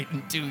the site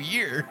in 2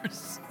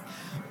 years.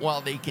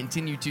 While they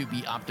continue to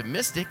be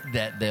optimistic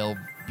that they'll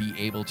be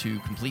able to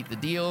complete the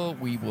deal,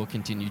 we will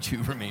continue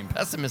to remain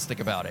pessimistic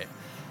about it.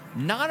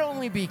 Not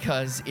only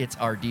because it's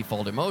our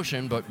default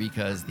emotion, but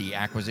because the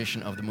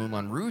acquisition of the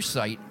Moulin Rouge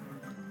site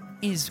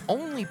is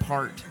only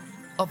part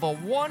of a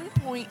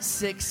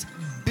 $1.6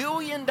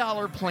 billion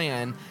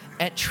plan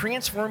at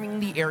transforming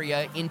the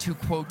area into,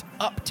 quote,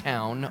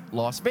 uptown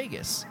Las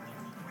Vegas.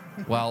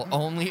 While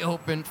only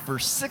open for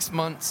 6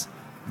 months,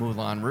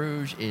 Moulin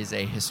Rouge is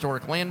a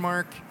historic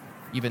landmark,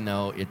 even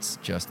though it's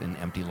just an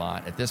empty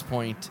lot at this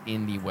point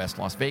in the West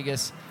Las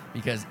Vegas,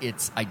 because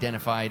it's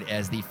identified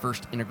as the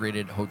first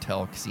integrated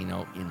hotel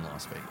casino in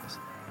Las Vegas.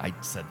 I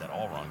said that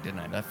all wrong, didn't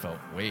I? That felt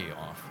way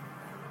off.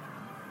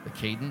 The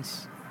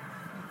cadence?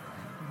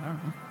 I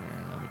don't know. Yeah,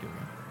 let me do it.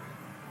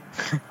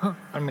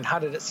 I mean, how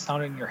did it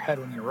sound in your head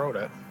when you wrote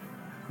it?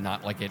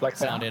 Not like it Like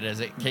that. sounded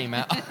as it came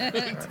out.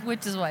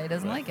 Which is why he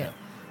doesn't like it.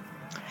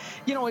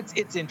 You know,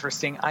 it's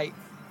interesting. I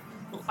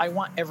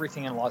want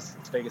everything in Las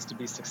Vegas to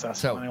be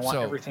successful, and I want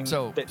everything.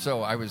 So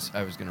I was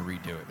going to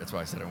redo it. That's why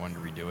I said I wanted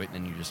to redo it, and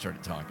then you just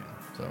started talking.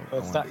 So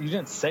you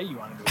didn't say you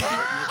wanted to do it. You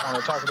just want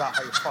to talk about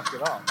how you fucked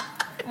it up.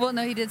 Well,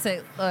 no, he did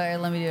say, all right,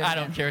 let me do it I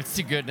again. don't care. It's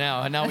too good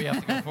now. Now we have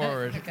to go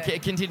forward. Okay.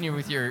 Continue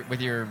with your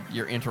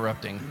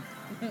interrupting.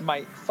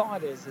 My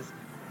thought is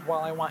while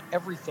I want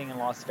everything in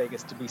Las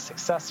Vegas to be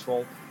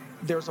successful,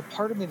 there's a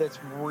part of me that's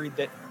worried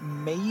that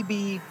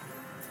maybe,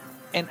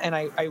 and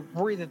I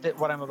worry that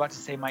what I'm about to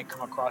say might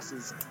come across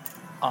as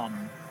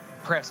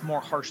perhaps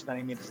more harsh than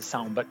I mean it to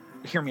sound, but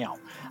hear me out.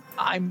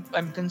 I'm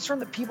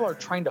concerned that people are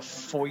trying to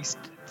foist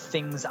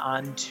things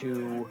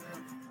onto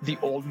the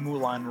old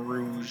Moulin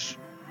Rouge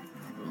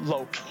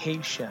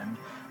location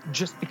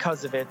just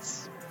because of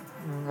its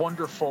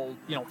wonderful,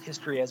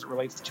 history as it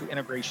relates to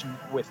integration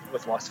with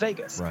Las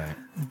Vegas. Right.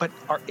 But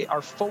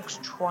are folks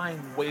trying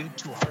way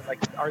too hard? Like,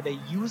 are they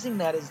using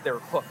that as their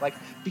hook? Like,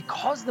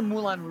 because the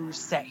Moulin Rouge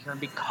sat here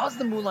and because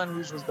the Moulin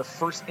Rouge was the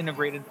first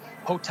integrated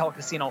hotel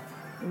casino,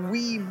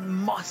 we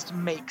must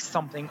make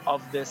something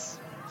of this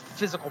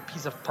physical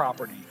piece of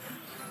property.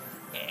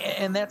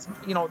 And that's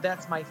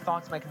my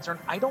thoughts, my concern.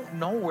 I don't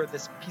know where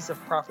this piece of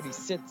property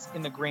sits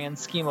in the grand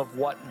scheme of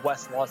what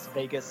West Las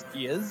Vegas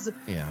is.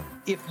 Yeah.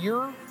 If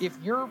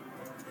you're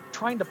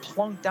trying to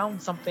plunk down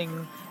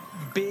something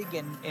big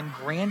and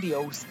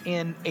grandiose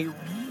in a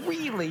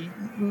really,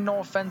 no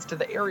offense to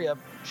the area,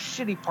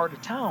 shitty part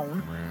of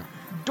town,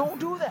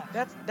 don't do that.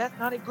 That's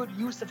not a good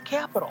use of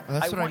capital.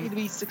 I want you to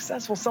be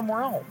successful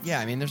somewhere else. Yeah,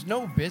 I mean, there's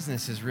no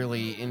businesses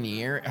really in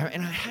the area.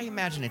 And I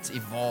imagine it's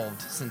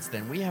evolved since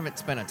then. We haven't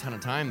spent a ton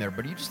of time there,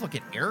 but you just look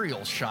at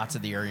aerial shots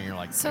of the area and you're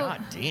like,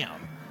 God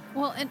damn.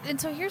 Well,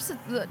 and so here's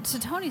to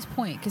Tony's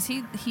point, because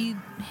he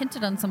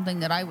hinted on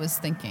something that I was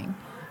thinking.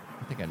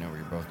 I think I know where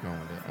you're both going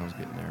with it. I was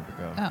getting there, but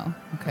go. Oh,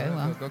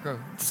 okay. Go.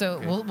 So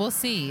okay. we'll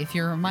see if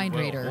you're a mind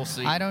reader. We'll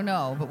see. I don't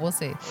know, but we'll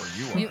see.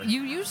 Or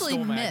you usually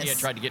stole my miss. idea,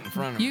 tried to get in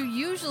front of You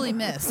usually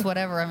miss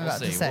whatever I'm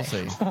about to say.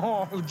 We'll see.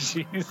 Oh,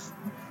 jeez.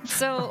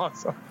 So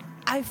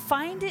I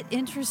find it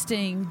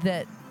interesting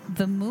that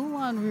the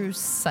Moulin Rouge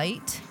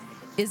site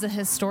is a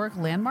historic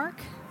landmark,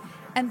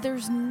 and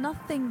there's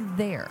nothing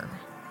there.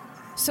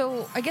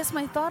 So I guess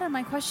my thought and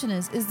my question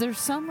is there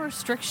some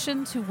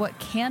restriction to what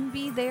can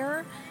be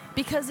there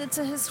because it's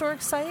a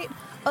historic site?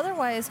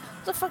 Otherwise,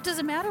 what the fuck does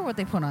it matter what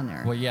they put on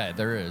there? Well, yeah,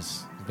 there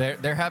is.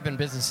 There have been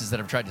businesses that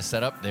have tried to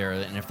set up there,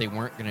 and if they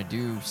weren't going to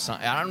do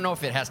something, I don't know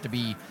if it has to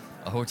be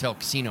a hotel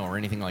casino or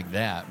anything like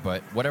that,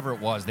 but whatever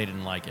it was, they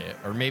didn't like it.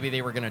 Or maybe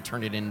they were going to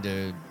turn it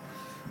into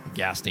a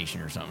gas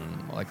station or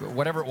something. Like,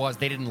 whatever it was,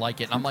 they didn't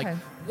like it. And I'm like,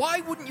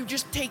 why wouldn't you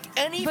just take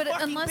any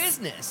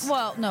business?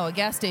 Well, no, a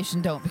gas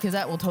station don't, because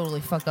that will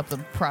totally fuck up the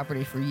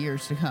property for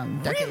years to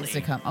come, decades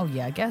to come. Oh,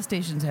 yeah, gas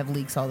stations have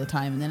leaks all the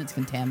time, and then it's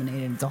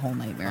contaminated. And it's a whole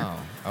nightmare.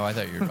 Oh, I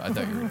thought you were going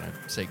to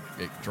say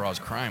it draws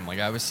crime. Like,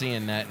 I was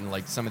seeing that in,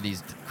 like, some of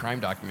these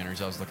crime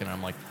documentaries I was looking at.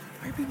 I'm like,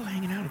 why are people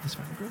hanging out at this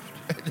fucking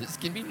grocery this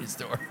convenience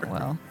store?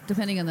 Well,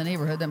 depending on the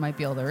neighborhood, that might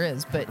be all there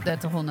is, but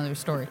that's a whole nother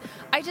story.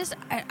 I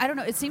don't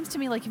know. It seems to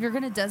me like if you're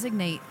going to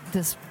designate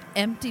this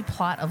empty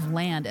plot of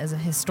land as a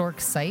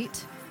historic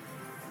site,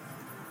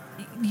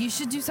 you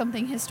should do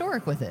something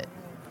historic with it.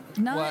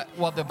 Not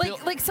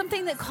like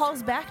something that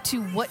calls back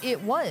to what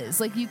it was.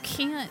 Like, you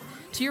can't,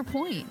 to your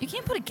point, you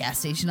can't put a gas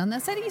station on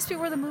that site. It used to be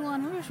where the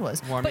Moulin Rouge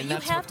was. Well, but you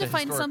have to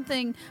find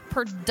something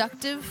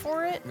productive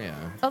for it. Yeah.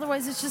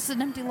 Otherwise, it's just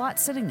an empty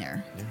lot sitting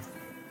there. Yeah.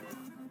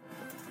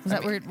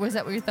 Was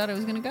that where you thought I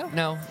was going to go?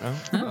 No.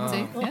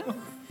 See? Yeah.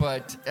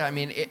 But I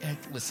mean,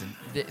 listen,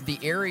 the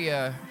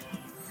area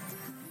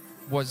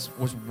was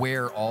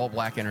where all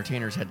black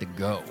entertainers had to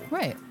go.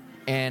 Right.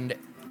 And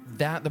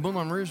the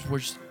Moulin Rouge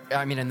was,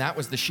 I mean, and that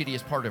was the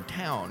shittiest part of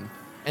town.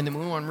 And the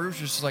Moulin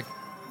Rouge was just like,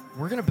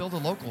 we're going to build a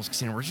locals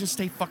casino. We're just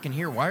going to stay fucking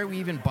here. Why are we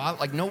even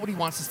bothered? Like, nobody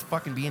wants us to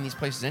fucking be in these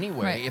places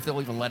anyway, if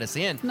they'll even let us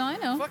in. No, I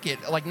know. Fuck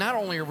it. Like, not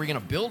only are we going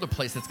to build a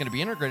place that's going to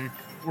be integrated,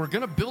 we're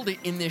going to build it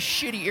in this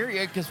shitty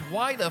area, because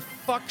why the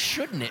fuck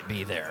shouldn't it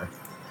be there?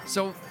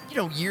 So,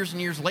 years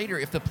and years later,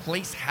 if the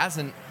place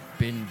hasn't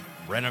been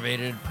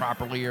renovated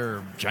properly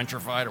or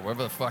gentrified or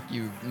whatever the fuck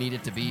you need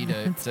it to be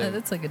to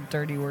that's like a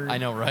dirty word. I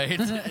know, right?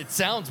 It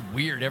sounds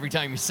weird every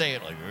time you say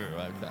it. Like,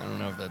 I don't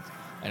know if that's...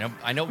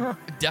 I know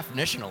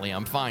definitionally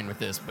I'm fine with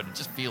this, but it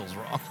just feels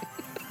wrong.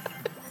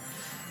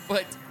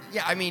 But,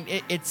 yeah, I mean,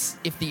 it's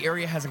if the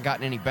area hasn't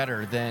gotten any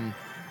better, then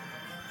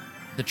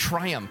the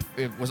Triumph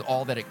was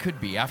all that it could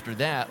be. After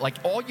that, like,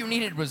 all you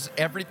needed was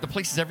the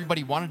places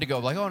everybody wanted to go.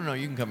 Like, oh, no,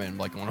 you can come in.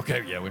 Like,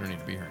 okay, yeah, we don't need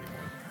to be here anymore.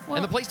 Well,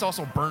 and the place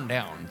also burned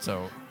down,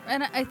 so...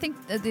 And I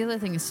think that the other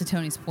thing is, to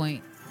Tony's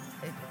point,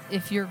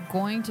 if you're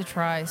going to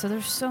try... So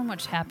there's so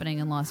much happening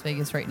in Las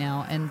Vegas right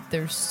now, and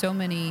there's so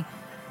many...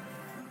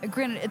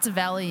 Granted, it's a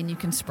valley and you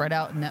can spread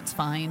out and that's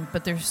fine,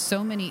 but there's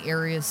so many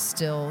areas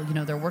still.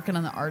 They're working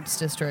on the arts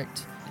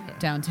district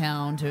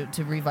downtown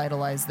to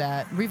revitalize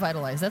that.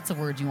 Revitalize, that's the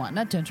word you want,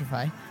 not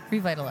gentrify.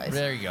 Revitalize.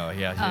 There you go,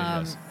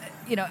 yeah.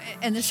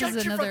 And this is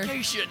another...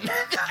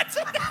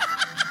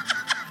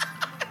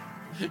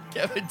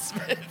 Kevin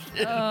Smith.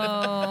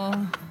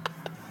 Oh...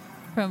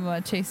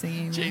 From Chasing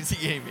Amy.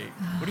 Chasing Amy.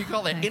 What do you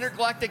call that? Nice.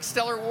 Intergalactic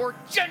Stellar War?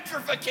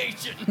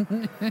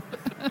 Gentrification!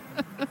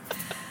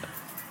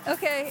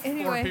 Okay,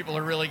 anyway. Poor people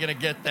are really going to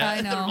get that.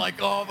 I know. They're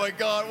like, oh my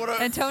God, what a...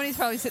 And Tony's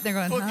probably sitting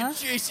there going, fucking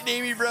Chasing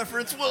Amy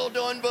reference. Well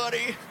done,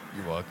 buddy.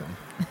 You're welcome.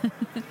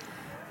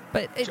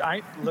 But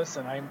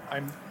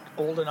I'm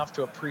old enough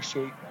to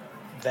appreciate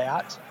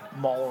that.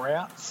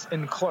 Mallrats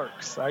and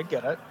Clerks. I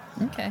get it.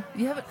 Okay.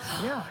 You haven't...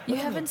 Yeah. You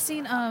haven't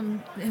seen...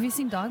 have you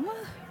seen Dogma?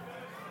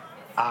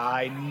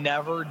 I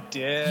never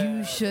did.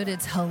 You should.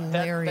 It's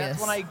hilarious.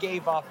 That's when I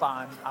gave up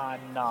on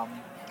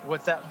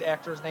what's that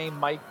actor's name?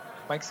 Mike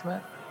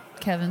Smith?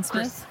 Kevin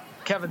Smith?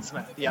 Kevin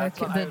Smith. Yeah.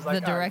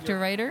 The director,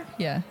 writer?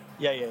 Yeah.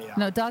 Yeah.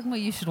 No, Dogma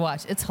you should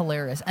watch. It's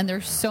hilarious. And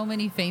there's so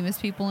many famous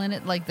people in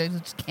it. Like, there's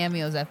just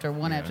cameos after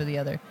the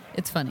other.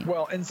 It's funny.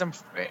 Well, and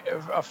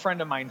a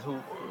friend of mine who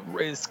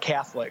is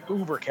Catholic,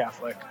 uber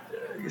Catholic,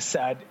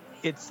 said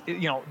it's,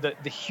 the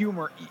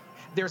humor,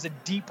 there's a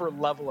deeper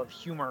level of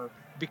humor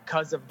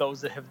because of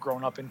those that have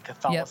grown up in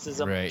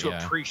Catholicism to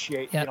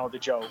appreciate, the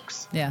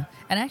jokes. Yeah.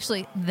 And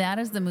actually, that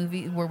is the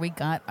movie where we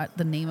got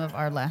the name of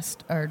our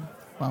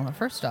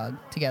first dog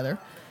together,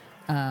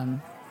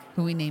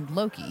 who we named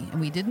Loki.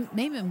 And we didn't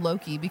name him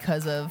Loki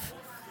because of,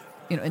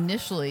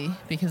 initially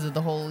because of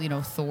the whole,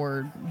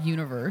 Thor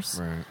universe.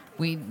 Right.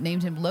 We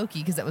named him Loki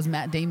because that was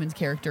Matt Damon's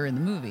character in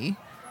the movie.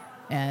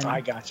 And I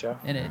gotcha.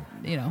 And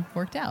it,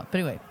 worked out. But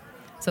anyway,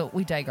 so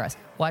we digress.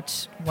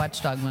 Watch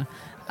Dogma.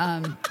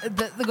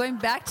 The going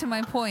back to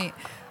my point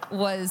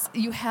was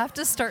you have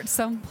to start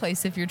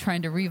someplace if you're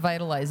trying to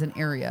revitalize an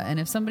area. And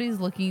if somebody's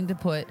looking to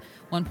put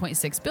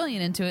 $1.6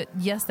 billion into it,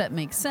 yes, that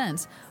makes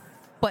sense.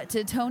 But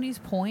to Tony's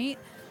point,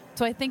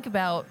 so I think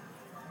about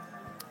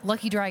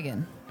Lucky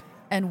Dragon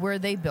and where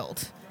they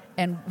built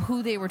and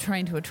who they were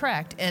trying to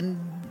attract, and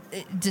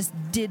it just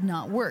did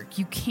not work.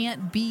 You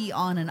can't be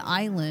on an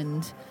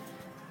island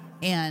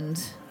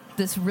and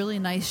this really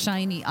nice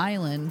shiny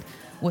island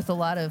with a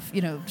lot of,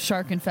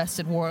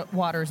 shark-infested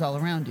waters all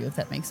around you, if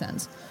that makes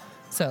sense.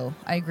 So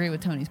I agree with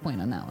Tony's point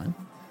on that one.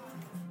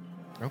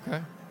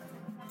 Okay.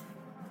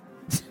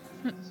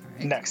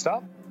 Next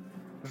up,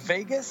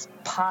 Vegas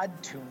Pod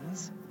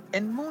Tunes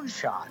and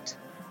Moonshot.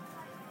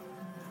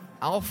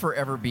 I'll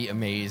forever be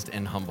amazed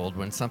and humbled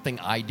when something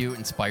I do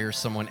inspires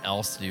someone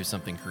else to do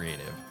something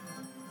creative.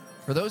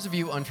 For those of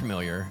you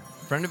unfamiliar,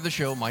 friend of the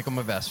show Michael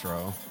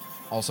Mavestro,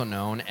 also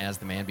known as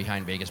the man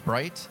behind Vegas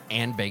Bright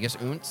and Vegas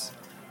Oonts,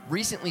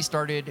 recently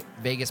started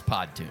Vegas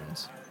Pod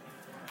Tunes.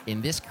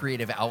 In this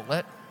creative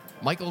outlet,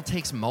 Michael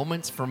takes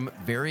moments from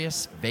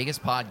various Vegas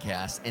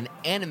podcasts and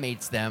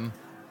animates them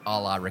a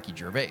la Ricky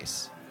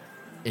Gervais.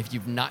 If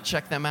you've not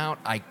checked them out,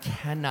 I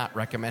cannot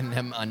recommend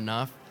them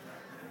enough.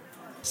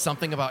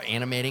 Something about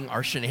animating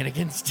our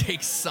shenanigans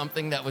takes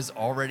something that was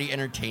already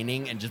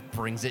entertaining and just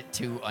brings it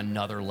to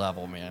another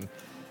level, man.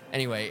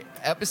 Anyway,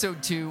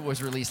 episode 2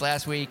 was released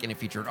last week, and it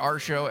featured our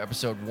show.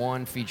 Episode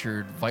 1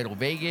 featured Vital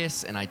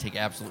Vegas, and I take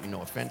absolutely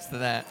no offense to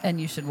that.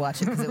 And you should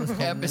watch it because it was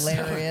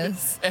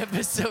hilarious.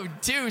 Episode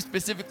 2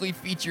 specifically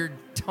featured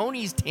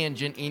Tony's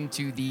tangent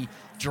into the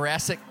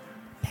Jurassic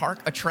Park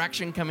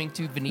attraction coming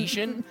to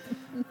Venetian.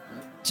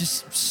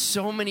 Just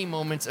so many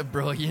moments of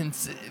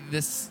brilliance.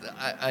 You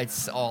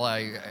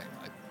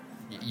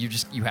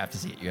have to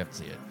see it. You have to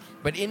see it.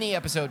 But in the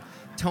episode,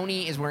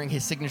 Tony is wearing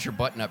his signature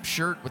button-up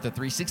shirt with the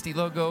 360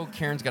 logo.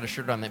 Karen's got a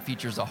shirt on that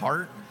features a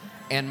heart.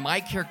 And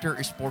my character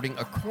is sporting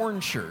a corn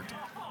shirt.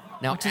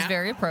 Now, which is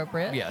very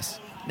appropriate. Yes.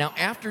 Now,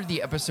 after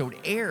the episode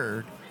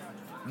aired,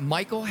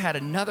 Michael had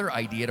another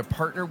idea to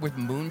partner with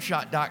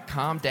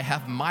Moonshot.com to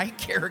have my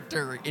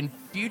character in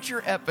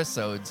future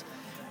episodes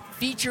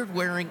featured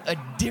wearing a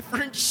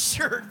different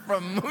shirt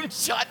from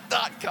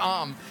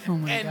Moonshot.com. Oh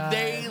my and God.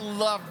 They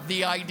loved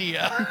the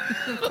idea.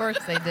 Of course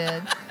they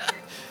did.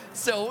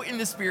 So, in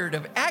the spirit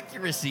of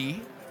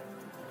accuracy,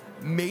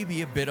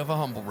 maybe a bit of a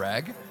humble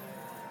brag,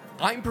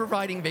 I'm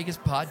providing Vegas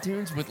Pod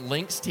Tunes with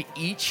links to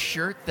each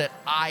shirt that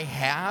I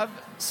have,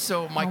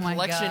 so my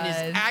collection God.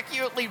 is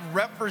accurately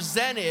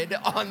represented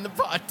on the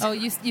Pod Tunes. Oh,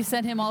 you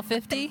sent him all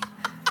 50?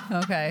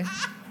 Okay.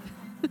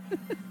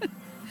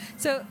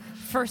 So,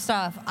 first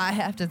off, I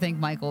have to thank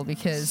Michael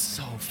because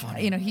so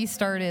funny. He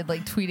started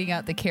like tweeting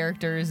out the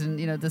characters and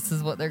this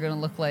is what they're going to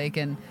look like,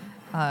 and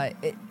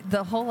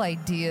the whole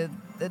idea.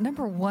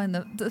 Number one,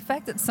 the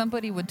fact that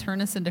somebody would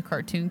turn us into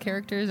cartoon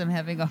characters, I'm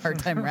having a hard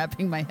time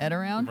wrapping my head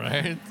around.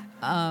 Right.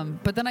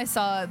 But then I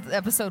saw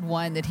episode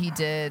 1 that he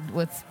did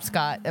with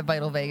Scott at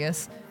Vital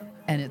Vegas,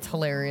 and it's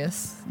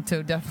hilarious.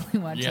 So definitely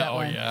watch that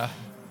one. Yeah.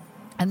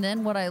 And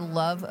then what I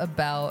love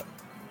about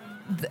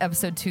the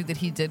episode 2 that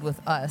he did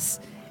with us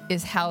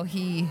is how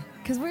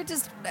because we're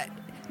just,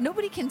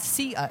 nobody can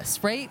see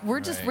us, right?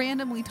 We're just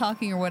randomly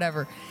talking or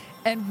whatever.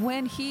 And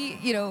when he,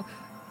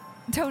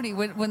 Tony,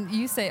 when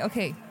you say,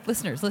 okay,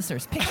 listeners,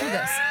 picture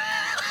this.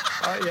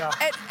 Yeah.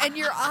 And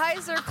your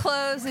eyes are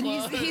closed and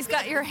he's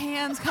got your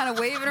hands kind of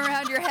waving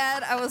around your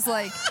head. I was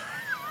like,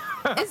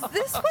 is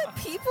this what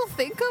people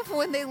think of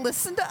when they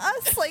listen to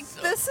us? Like,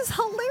 this is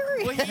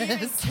hilarious. Well, he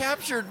even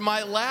captured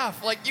my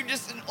laugh. Like, you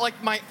just,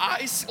 like, my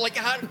eyes, like,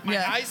 how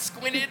my eyes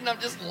squinted and I'm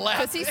just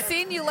laughing. Because he's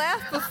seen you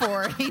laugh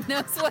before. He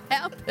knows what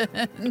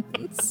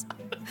happens.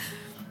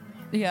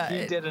 Yeah.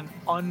 He did an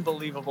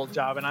unbelievable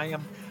job, and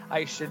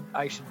I should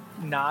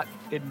not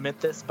admit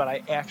this, but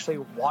I actually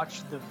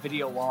watched the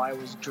video while I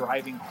was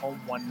driving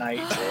home one night,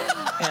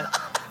 and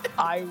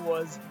I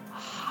was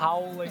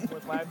howling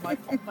with laughter. I'm like,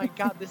 oh my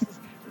God, this is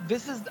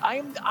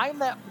I'm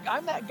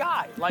that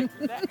guy, like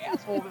that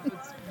asshole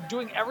that's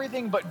doing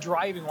everything but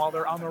driving while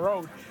they're on the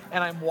road,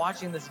 and I'm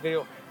watching this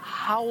video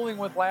howling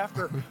with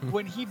laughter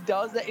when he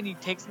does that and he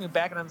takes me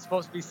back and I'm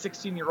supposed to be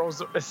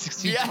 16-year-old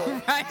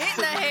right in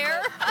the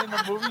hair in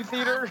the movie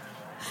theater.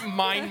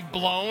 Mind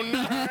blown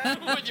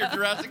with your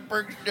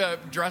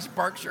Jurassic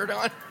Park shirt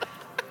on.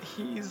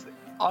 He's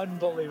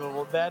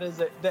unbelievable. That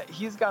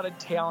he's got a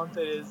talent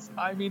that is,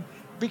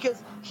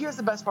 because here's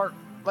the best part.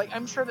 Like,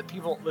 I'm sure that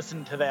people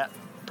listen to that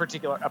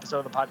particular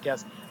episode of the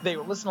podcast, they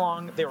would listen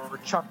along, they were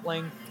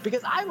chuckling,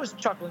 because I was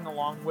chuckling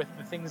along with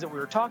the things that we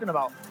were talking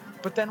about.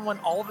 But then when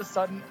all of a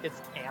sudden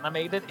it's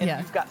animated and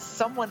you've got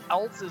someone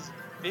else's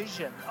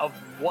vision of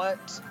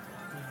what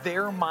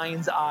their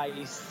mind's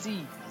eye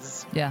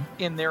sees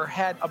in their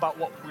head about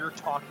what we're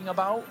talking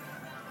about,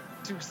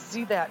 to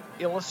see that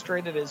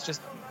illustrated is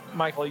just,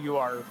 Michael, you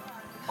are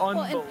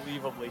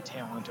unbelievably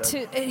talented.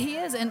 He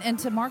is, and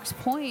to Mark's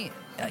point,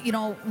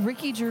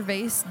 Ricky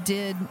Gervais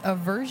did a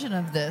version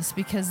of this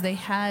because they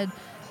had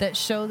that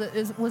show that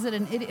it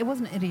wasn't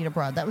Idiot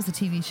Abroad, that was a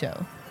TV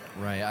show.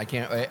 Right, I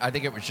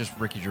think it was just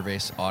Ricky Gervais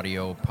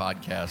audio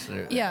podcast.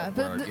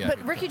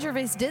 But Ricky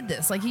Gervais did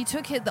this. Like, he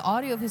took the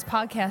audio of his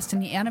podcast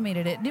and he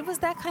animated it, and it was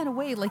that kind of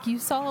way. Like, you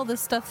saw all this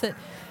stuff that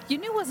you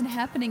knew wasn't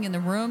happening in the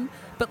room,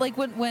 but like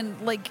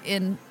when like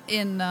in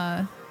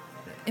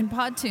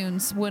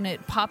PodTunes, when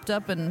it popped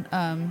up and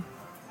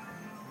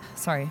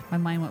sorry, my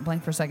mind went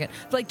blank for a second.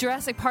 Like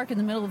Jurassic Park in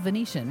the middle of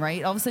Venetian,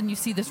 right? All of a sudden you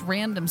see this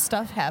random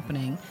stuff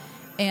happening.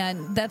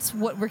 And that's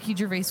what Ricky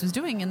Gervais was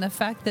doing. And the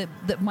fact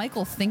that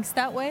Michael thinks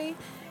that way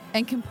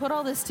and can put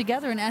all this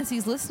together, and as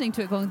he's listening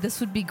to it going, this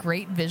would be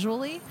great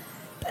visually.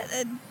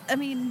 I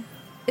mean,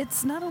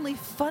 it's not only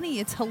funny,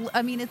 it's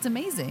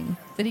amazing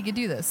that he could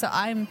do this. So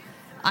I'm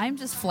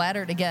just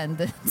flattered again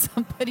that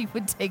somebody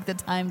would take the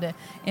time to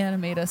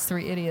animate us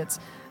three idiots.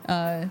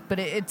 But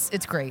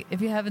it's great.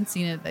 If you haven't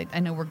seen it, I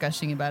know we're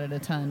gushing about it a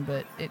ton,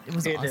 but it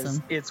was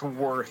awesome.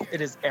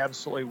 It is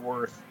absolutely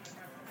worth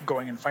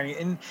going and finding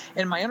it.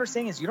 And my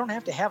understanding is you don't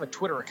have to have a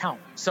Twitter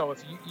account. So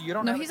if you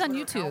don't, he's on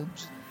YouTube.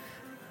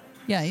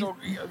 So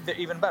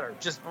even better.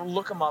 Just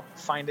look him up,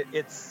 find it.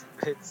 It's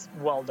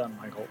well done,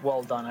 Michael.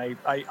 Well done.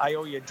 I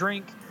owe you a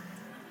drink.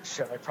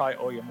 Shit, I probably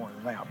owe you more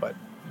than that, but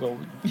we'll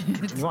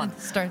continue on.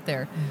 Start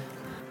there.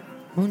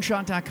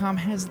 Moonshot.com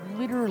has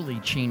literally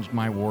changed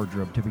my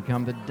wardrobe to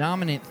become the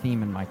dominant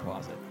theme in my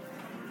closet.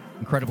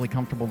 Incredibly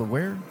comfortable to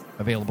wear,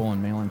 available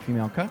in male and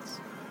female cuts,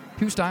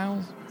 2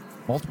 styles,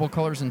 multiple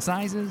colors and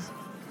sizes,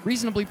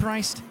 reasonably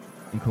priced,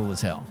 and cool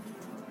as hell.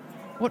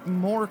 What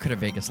more could a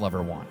Vegas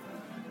lover want?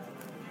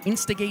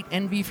 Instigate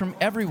envy from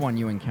everyone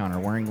you encounter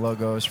wearing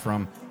logos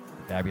from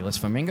Fabulous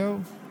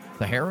Flamingo,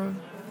 Sahara,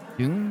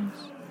 Dunes,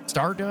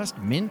 Stardust,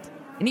 Mint,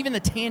 and even the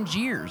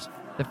Tangiers,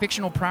 the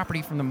fictional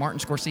property from the Martin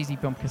Scorsese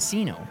film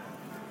Casino.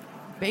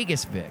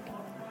 Vegas Vic,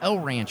 El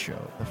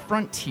Rancho, the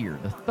Frontier,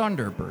 the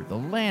Thunderbird, the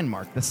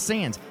Landmark, the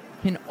Sands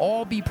can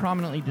all be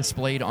prominently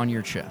displayed on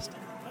your chest,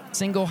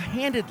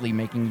 single-handedly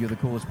making you the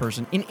coolest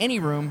person in any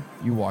room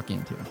you walk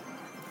into.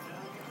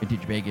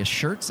 Vintage Vegas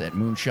shirts at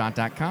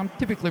Moonshot.com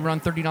typically run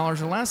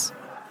 $30 or less,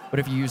 but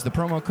if you use the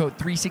promo code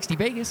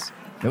 360Vegas,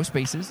 no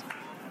spaces,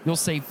 you'll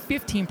save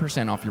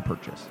 15% off your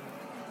purchase.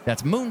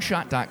 That's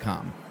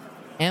Moonshot.com,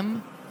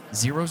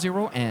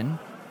 MOONSHOT.com,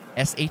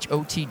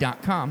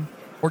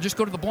 or just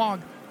go to the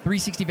blog,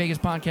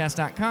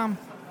 360VegasPodcast.com,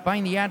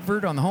 find the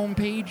advert on the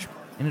homepage,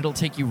 and it'll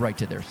take you right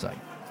to their site.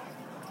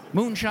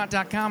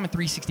 Moonshot.com and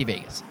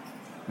 360Vegas.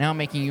 Now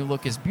making you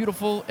look as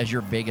beautiful as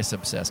your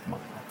Vegas-obsessed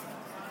mind.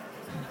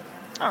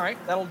 All right,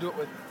 that'll do it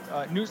with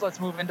news. Let's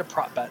move into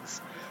prop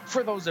bets.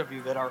 For those of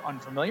you that are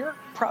unfamiliar,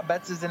 prop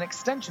bets is an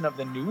extension of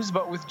the news,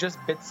 but with just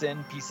bits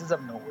and pieces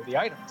of noteworthy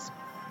items.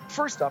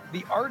 First up,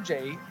 the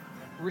RJ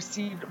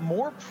received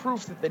more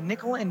proof that the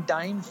nickel and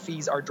dime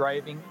fees are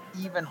driving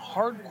even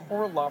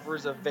hardcore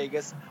lovers of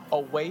Vegas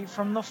away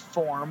from the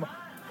form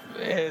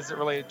as it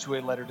related to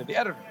a letter to the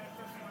editor.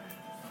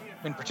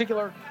 In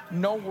particular,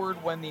 no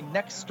word when the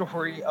next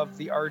story of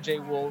the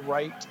RJ will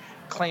write,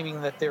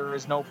 claiming that there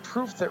is no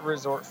proof that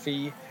resort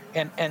fee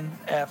and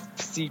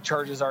NFC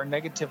charges are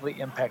negatively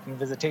impacting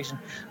visitation.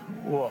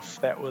 Woof,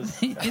 that was...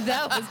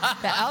 that was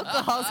the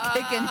alcohol's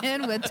kicking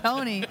in with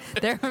Tony.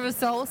 There was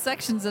whole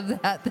sections of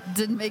that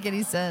didn't make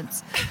any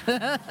sense.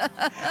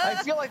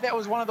 I feel like that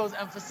was one of those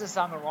emphasis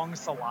on the wrong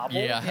syllable.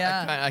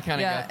 Yeah. I kind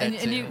of got that and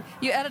too.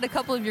 you added a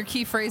couple of your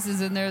key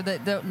phrases in there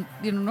that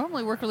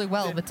normally work really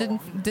well, but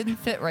didn't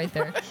fit right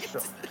there.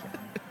 Sure.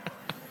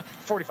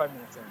 45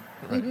 minutes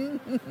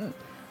in.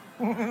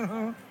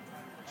 Right.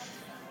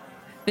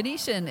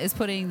 Venetian is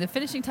putting the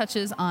finishing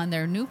touches on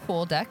their new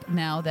pool deck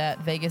now that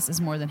Vegas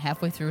is more than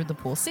halfway through the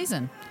pool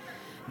season.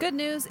 Good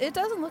news, it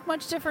doesn't look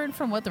much different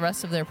from what the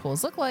rest of their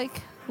pools look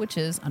like, which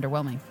is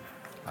underwhelming.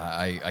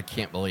 I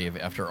can't believe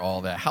after all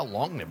that, how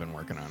long they've been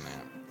working on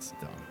that. It's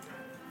done.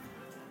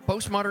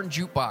 Postmodern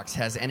Jukebox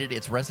has ended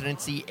its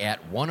residency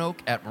at One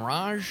Oak at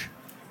Mirage.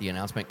 The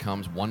announcement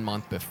comes 1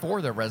 month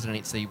before their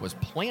residency was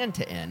planned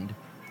to end.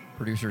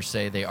 Producers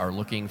say they are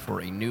looking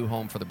for a new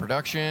home for the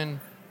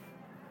production.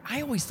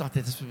 I always thought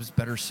that this was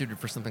better suited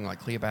for something like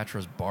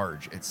Cleopatra's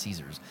Barge at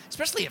Caesars,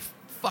 especially if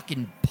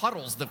fucking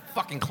Puddles, the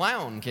fucking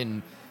clown,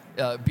 can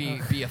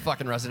be a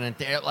fucking resident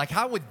there. Like,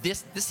 how would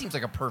this seems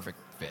like a perfect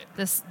fit.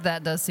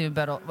 That does seem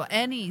better. Well,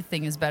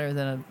 anything is better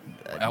than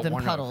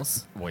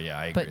Puddles. Well, yeah,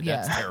 I agree.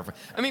 That's terrifying.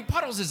 I mean,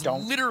 Puddles is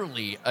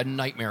literally a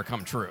nightmare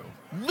come true.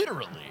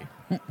 Literally.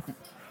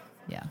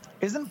 Yeah.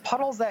 Isn't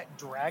Puddles that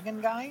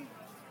dragon guy?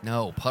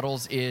 No,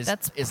 Puddles is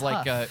Puff.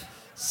 like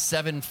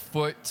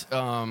 7-foot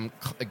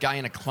a guy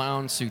in a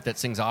clown suit that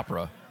sings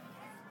opera.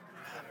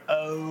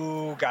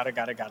 Oh, got it.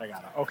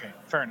 Okay,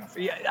 fair enough.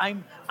 Yeah,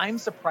 I'm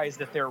surprised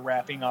that they're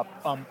wrapping up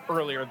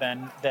earlier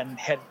than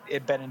had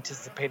it been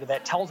anticipated.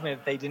 That tells me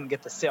that they didn't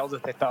get the sales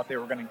that they thought they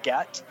were going to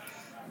get.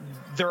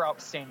 They're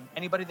outstanding.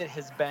 Anybody that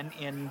has been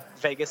in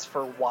Vegas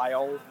for a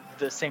while,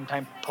 the same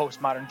time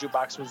Postmodern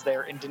Jukebox was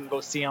there and didn't go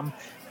see them,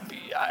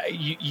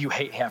 you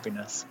hate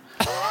happiness.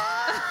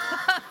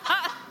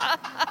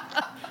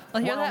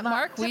 Well, hear that,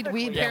 Mark?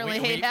 We apparently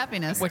hate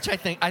happiness. Which I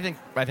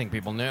think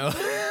people knew.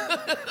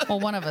 Well,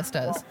 one of us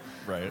does.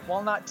 Right.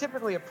 While not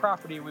typically a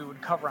property we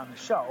would cover on the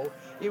show,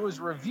 it was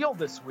revealed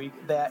this week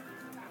that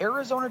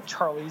Arizona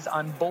Charlie's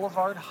on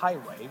Boulevard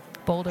Highway.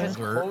 Boulder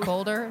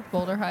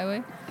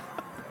Highway.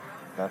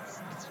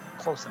 That's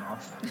close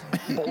enough.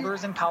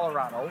 Boulder's in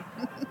Colorado.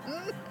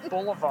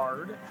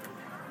 Boulevard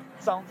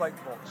sounds like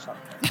bullshit.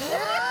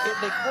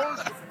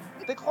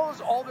 They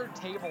closed all their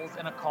tables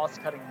in a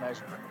cost-cutting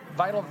measure.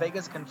 Vital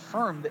Vegas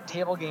confirmed that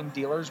table game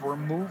dealers were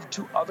moved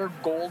to other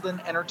Golden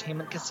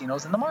Entertainment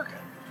casinos in the market.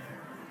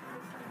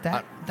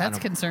 That's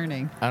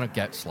concerning. I don't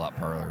get slot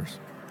parlors.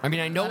 I mean,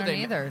 I know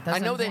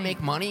they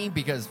make money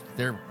because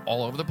they're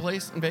all over the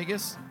place in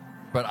Vegas,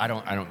 but I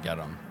don't get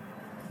them.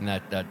 And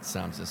that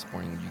sounds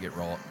disappointing. You get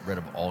rid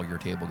of all your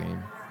table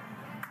game.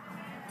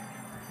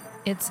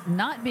 It's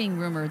not being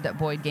rumored that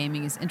Boyd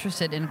Gaming is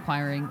interested in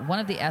acquiring one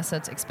of the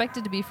assets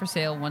expected to be for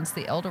sale once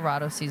the El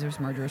Dorado Caesars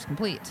merger is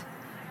complete.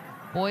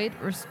 Boyd...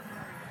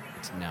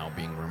 It's now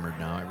being rumored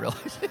now, I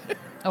realize.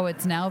 Oh,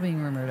 it's now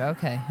being rumored.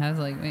 Okay. I was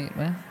like, wait,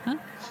 what? Huh?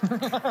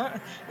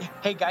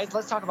 Hey, guys,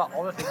 let's talk about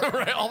all the things.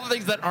 Right, all the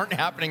things that aren't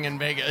happening in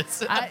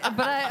Vegas.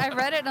 I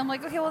read it, and I'm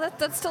like, okay, well,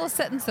 that's still a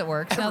sentence that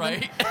works. Now,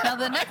 right.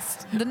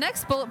 The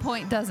next bullet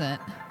point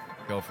doesn't.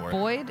 Go for it.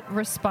 Boyd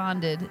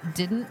responded,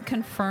 didn't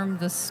confirm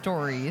the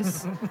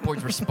stories.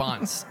 Boyd's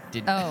response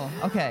didn't. Oh,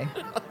 okay.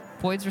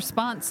 Boyd's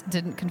response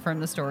didn't confirm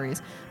the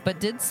stories, but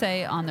did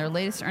say on their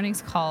latest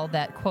earnings call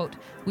that, quote,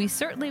 "We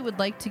certainly would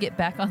like to get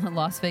back on the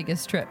Las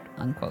Vegas Strip,"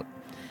 unquote.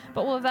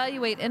 But we'll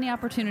evaluate any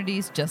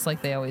opportunities just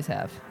like they always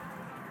have.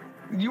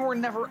 You were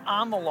never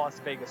on the Las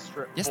Vegas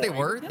Strip. Yes, Boyd. they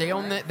were.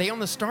 They own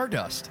the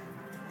Stardust.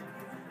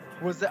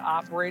 Was it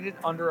operated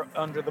under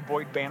the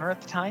Boyd banner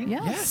at the time?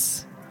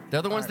 Yes.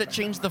 They're the ones that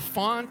changed the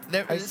font.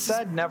 I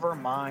said never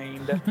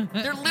mind.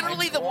 They're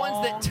literally the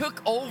ones that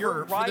took over.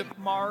 You're right,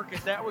 Mark.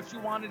 Is that what you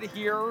wanted to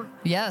hear?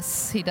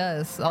 Yes, he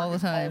does all the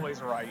time.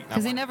 Always right.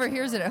 Because he never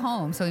hears it at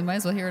home, so he might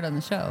as well hear it on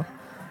the show.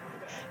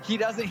 He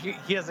doesn't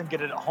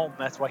get it at home.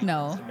 That's why he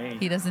comes to me.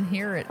 He doesn't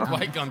hear it. Why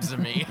he comes to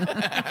me.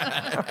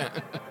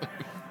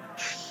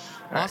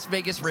 Las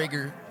Vegas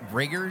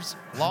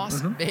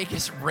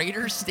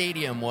Raiders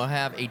Stadium will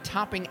have a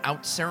topping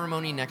out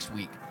ceremony next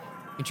week.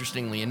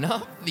 Interestingly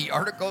enough, the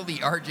article the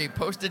RJ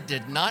posted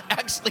did not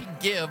actually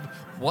give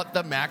what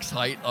the max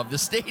height of the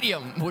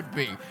stadium would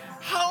be.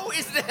 How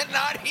is that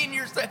not in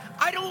your...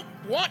 I don't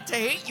want to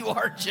hate you,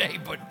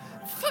 RJ, but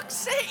fuck's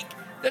sake.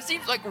 That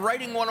seems like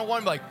writing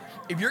 101. Like,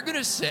 if you're going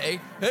to say,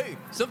 hey,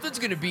 something's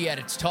going to be at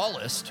its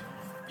tallest,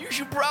 you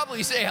should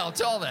probably say how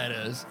tall that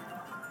is.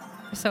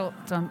 So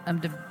I'm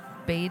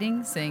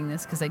debating saying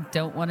this because I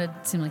don't want to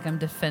seem like I'm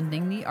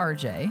defending the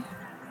RJ.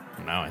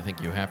 No, I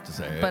think you have to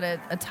say it. But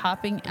a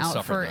topping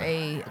out for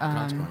a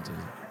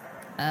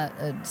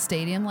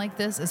stadium like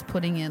this is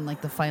putting in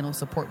like the final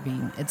support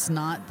beam. It's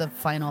not the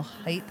final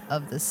height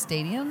of the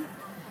stadium.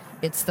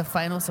 It's the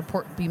final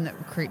support beam that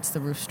creates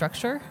the roof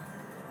structure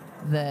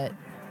that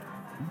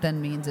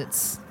then means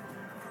it's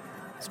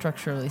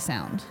structurally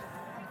sound.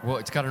 Well,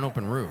 it's got an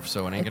open roof,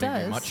 so it ain't going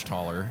to be much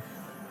taller.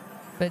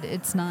 But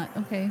it's not,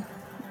 okay.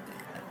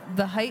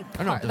 The height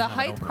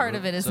part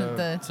of it isn't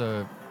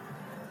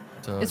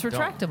it's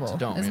retractable, it's a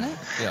dome, isn't it?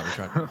 Yeah,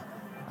 retractable.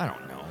 I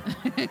don't know.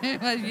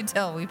 As you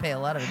tell, we pay a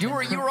lot of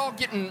attention. You were all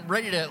getting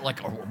ready to,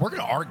 like, oh, we're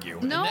going to argue.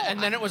 No. And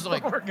then it was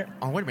like, oh,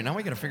 wait a minute, now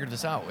we got to figure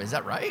this out. Is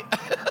that right?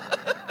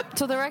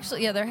 So they're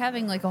actually, they're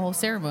having, like, a whole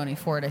ceremony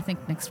for it, I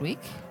think, next week.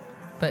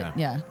 But,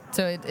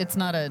 so it's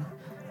not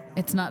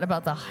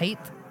about the height.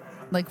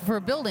 Like, for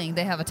a building,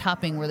 they have a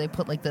topping where they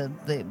put, like, the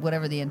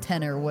whatever the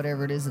antenna or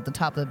whatever it is at the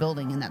top of the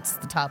building, and that's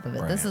the top of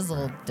it. Right, this is a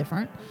little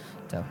different.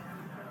 So there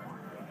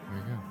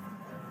you go.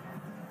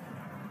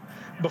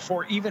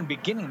 Before even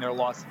beginning their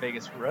Las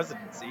Vegas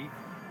residency,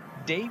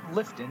 Dave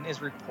Lifton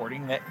is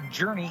reporting that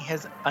Journey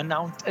has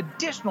announced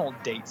additional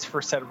dates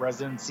for said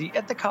residency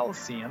at the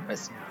Coliseum at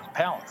Caesars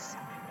Palace.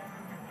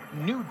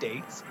 New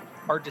dates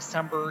are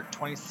December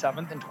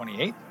 27th and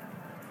 28th,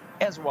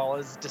 as well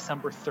as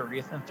December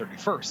 30th and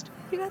 31st.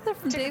 You got that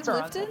from Dave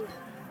Lifton?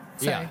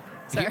 Yeah.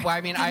 Well, I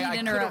mean, I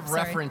could have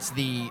referenced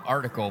the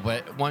article,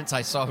 but once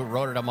I saw who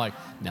wrote it, I'm like,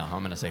 no,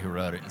 I'm going to say who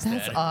wrote it instead.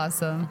 That's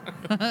awesome.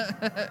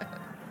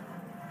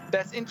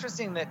 That's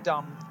interesting that,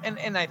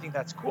 and I think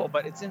that's cool,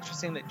 but it's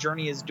interesting that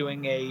Journey is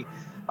doing a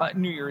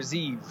New Year's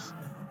Eve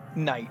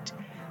night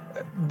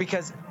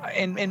because,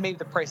 and maybe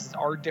the prices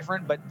are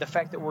different, but the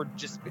fact that we're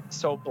just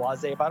so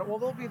blasé about it, well,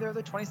 they'll be there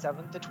the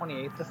 27th, the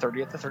 28th, the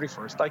 30th, the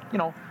 31st. Like,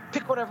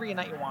 pick whatever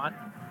night you want.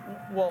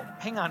 Well,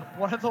 hang on.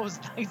 One of those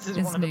nights is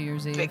It's one of New the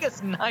Year's Eve.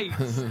 biggest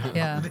nights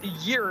Yeah. of the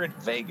year in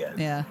Vegas.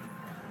 Yeah.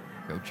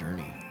 Go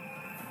Journey.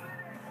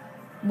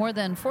 More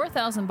than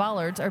 4,000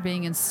 bollards are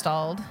being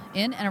installed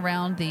in and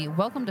around the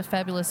Welcome to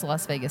Fabulous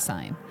Las Vegas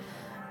sign.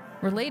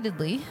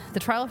 Relatedly, the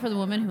trial for the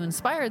woman who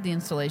inspired the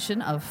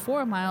installation of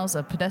 4 miles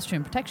of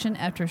pedestrian protection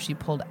after she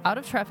pulled out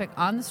of traffic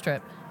on the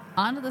strip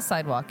onto the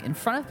sidewalk in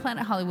front of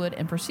Planet Hollywood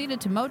and proceeded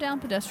to mow down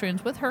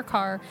pedestrians with her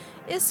car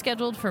is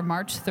scheduled for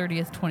March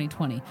 30th,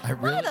 2020.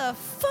 Why the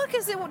fuck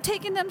is it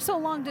taking them so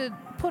long to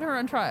put her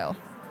on trial?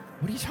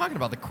 What are you talking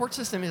about? The court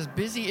system is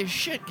busy as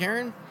shit,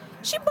 Karen.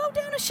 She mowed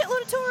down a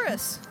shitload of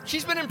tourists.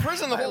 She's been in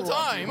prison the whole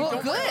time. Well,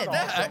 Don't worry good.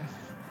 about that.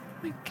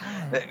 Oh my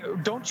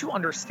God. Don't you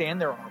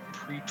understand there are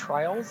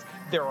pre-trials?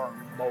 There are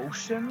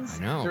motions.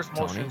 I know, There's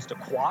Tony. motions to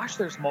quash.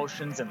 There's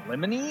motions in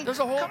limine. There's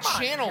a whole Come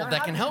on, channel Karen, that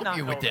how can did help not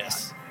you with know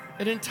this.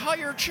 An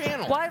entire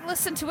channel. Why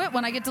listen to it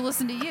when I get to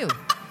listen to you?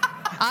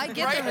 I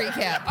get the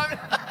recap.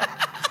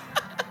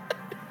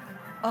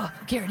 Oh,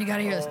 Karen, you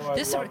gotta hear this. Oh,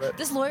 I love it.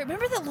 This lawyer.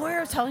 Remember the lawyer I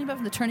was telling you about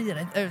from the attorney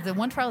the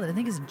one trial that I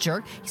think is a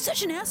jerk. He's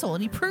such an asshole,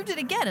 and he proved it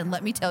again. And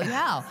let me tell you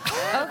how.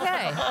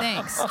 Okay,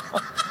 thanks.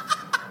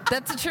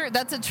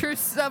 That's a true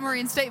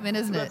summary and statement,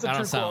 isn't it? I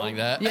don't sound like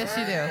that. Yes,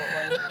 you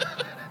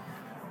do.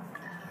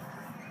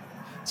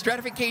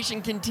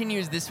 Stratification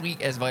continues this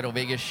week as Vital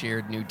Vegas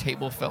shared new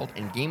table felt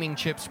and gaming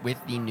chips with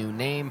the new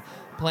name,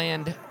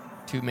 planned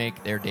to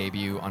make their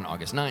debut on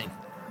August 9th.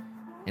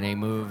 In a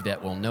move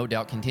that will no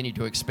doubt continue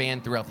to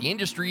expand throughout the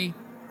industry,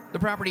 the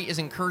property is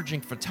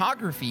encouraging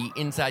photography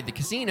inside the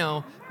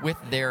casino with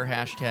their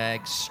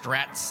hashtag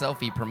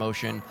 #StratSelfie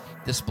promotion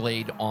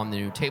displayed on the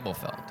new table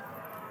felt.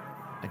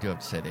 I do have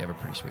to say they have a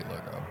pretty sweet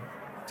logo.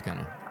 It's kind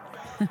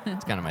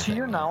of my To thing.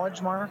 your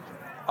knowledge, Mark,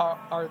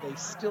 are they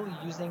still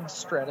using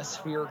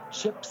Stratosphere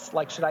chips?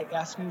 Like, should I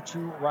ask you to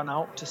run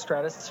out to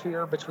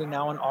Stratosphere between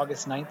now and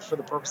August 9th for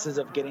the purposes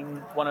of getting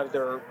one of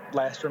their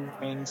last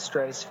remaining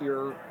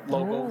Stratosphere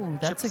logo Ooh,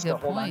 that's chips a good to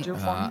hold on point. to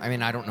for me? I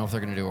mean, I don't know if they're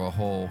going to do a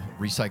whole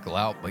recycle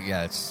out, but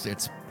yeah, it's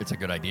a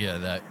good idea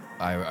that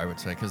I would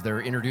say because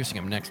they're introducing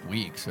them next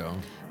week. So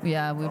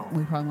Yeah,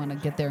 we probably want to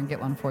get there and get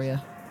one for you.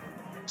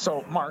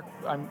 So, Mark,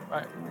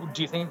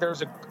 do you think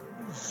there's a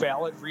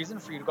valid reason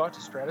for you to go out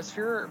to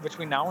Stratosphere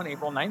between now and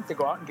April 9th to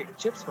go out and get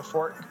chips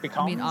before it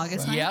becomes...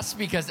 August 9th? yes,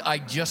 because I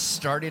just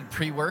started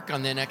pre-work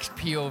on the next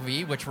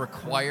POV, which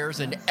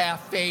requires an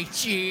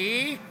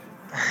FHE.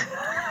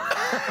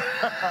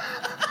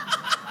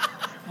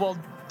 Well,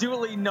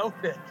 duly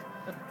noted.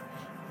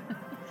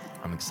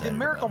 I'm excited. The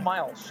Miracle about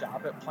Miles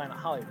shop at Planet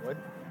Hollywood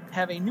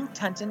have a new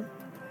tenant.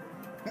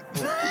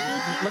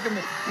 Look at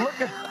me. Look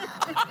at.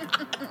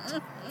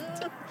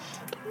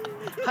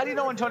 How do you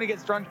know when Tony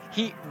gets drunk?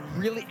 He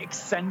really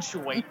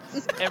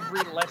accentuates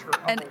every letter of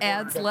And a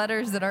adds word.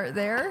 letters that aren't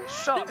there.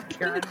 Shut up,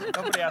 Karen.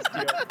 Nobody asked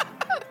you.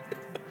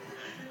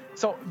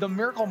 So the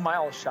Miracle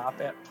Miles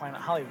shop at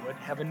Planet Hollywood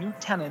have a new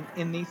tenant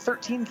in the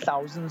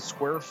 13,000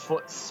 square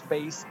foot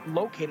space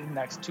located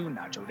next to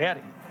Nacho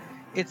Daddy.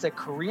 It's a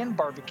Korean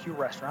barbecue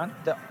restaurant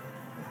that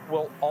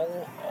will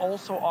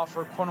also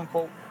offer quote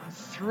unquote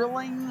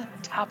thrilling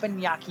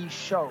teppanyaki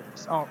shows.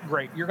 Oh,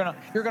 great! You're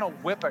gonna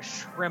whip a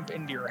shrimp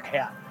into your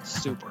hat.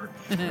 Super.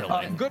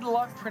 Good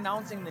luck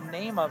pronouncing the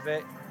name of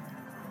it.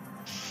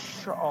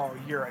 Oh,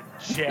 you're a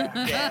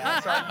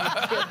jackass!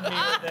 Are you kidding me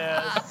with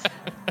this?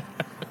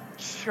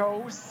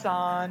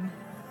 Chosan,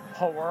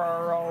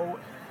 Hororo,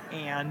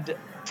 and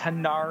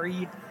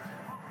Tanari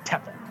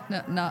Teppen.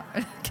 No.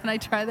 Can I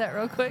try that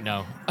real quick?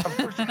 No.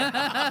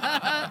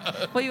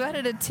 Well, you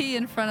added a T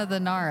in front of the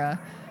Nara,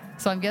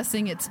 so I'm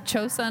guessing it's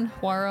Chosun,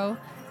 Huaro,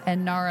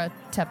 and Nara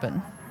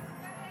Teppen.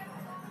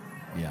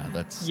 Yeah,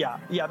 that's. Yeah,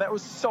 that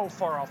was so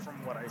far off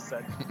from what I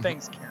said.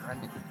 Thanks,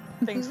 Karen.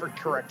 Thanks for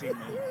correcting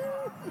me.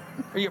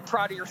 Are you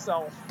proud of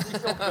yourself? You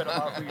feel good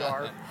about who you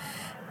are.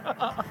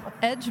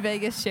 Edge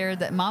Vegas shared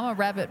that Mama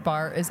Rabbit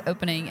Bar is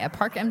opening at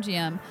Park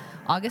MGM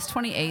August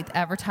 28th,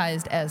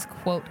 advertised as,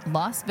 quote,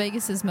 Las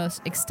Vegas's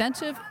most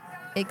extensive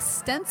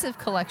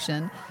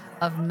collection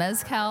of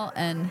mezcal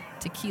and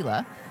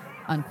tequila,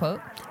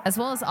 unquote, as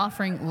well as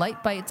offering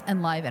light bites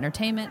and live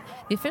entertainment.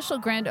 The official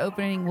grand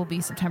opening will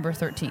be September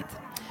 13th.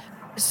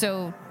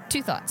 So,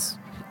 two thoughts.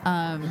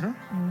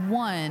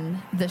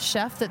 One, the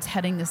chef that's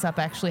heading this up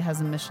actually has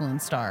a Michelin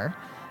star,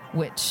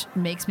 which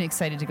makes me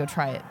excited to go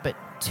try it. But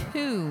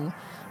two,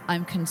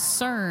 I'm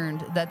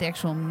concerned that the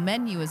actual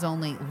menu is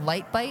only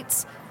light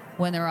bites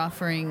when they're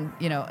offering,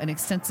 an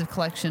extensive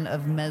collection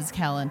of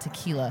mezcal and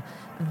tequila.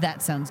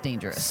 That sounds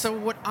dangerous. So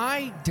what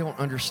I don't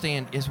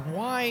understand is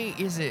why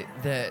is it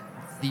that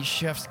these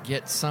chefs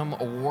get some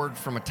award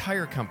from a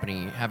tire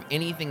company have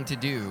anything to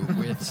do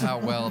with how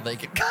well they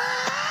can...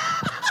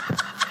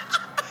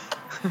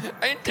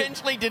 I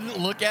intentionally didn't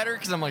look at her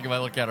because I'm like, if I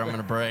look at her, I'm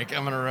going to break.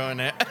 I'm going to ruin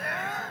it.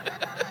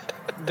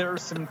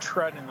 There's some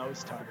tread in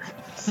those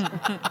tires.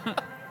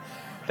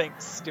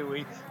 Thanks,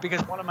 Stewie.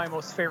 Because one of my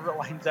most favorite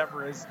lines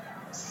ever is,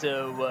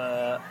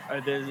 so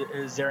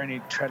is there any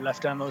tread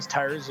left on those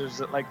tires, or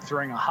is it like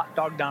throwing a hot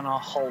dog down a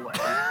hallway?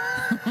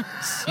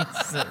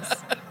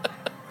 Jesus.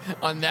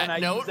 On that and I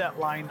note, use that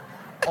line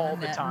all On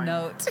the that time.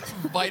 note.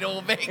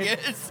 Vital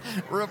Vegas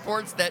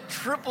reports that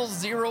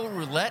 000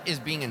 roulette is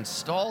being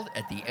installed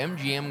at the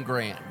MGM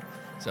Grand.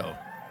 So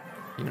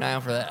keep an eye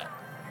out for that.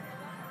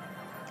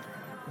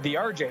 The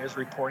RJ is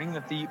reporting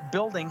that the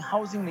building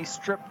housing the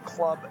strip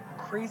club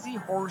Crazy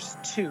Horse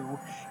 2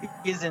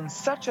 is in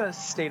such a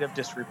state of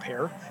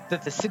disrepair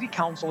that the city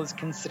council is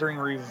considering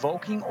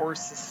revoking or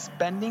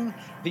suspending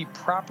the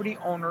property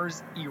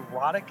owner's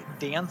erotic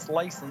dance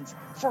license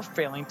for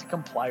failing to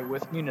comply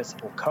with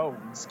municipal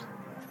codes.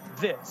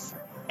 This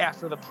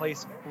after the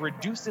place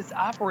reduced its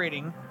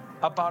operating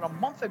about a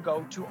month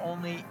ago to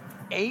only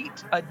 8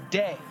 a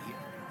day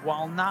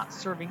while not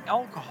serving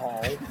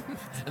alcohol.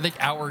 I think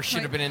hours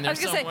should have been in there I was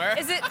gonna somewhere.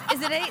 Say,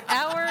 is it 8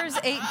 hours,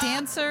 8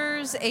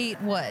 dancers,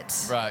 8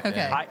 what? Right, Okay.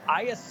 yeah.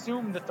 I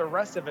assume that the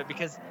rest of it,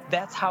 because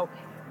that's how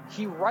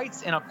he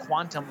writes in a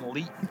quantum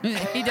leap.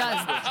 He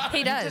does. He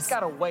You does. just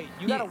gotta wait.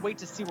 You gotta wait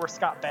to see where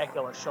Scott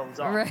Bakula shows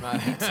up. Right.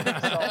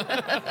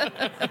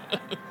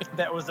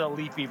 That was a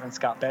leap even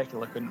Scott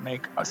Bakula couldn't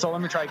make. So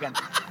let me try again.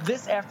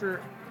 This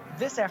after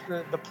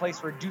the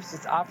place reduced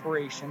its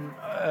operation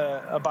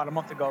about a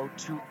month ago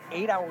to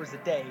 8 hours a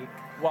day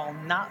while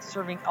not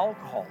serving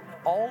alcohol,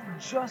 all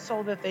just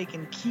so that they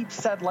can keep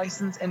said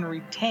license and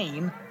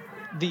retain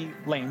the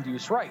land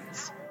use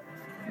rights.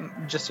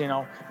 Just so you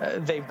know,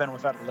 they've been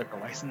without a liquor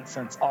license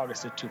since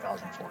August of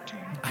 2014.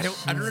 I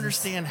don't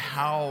understand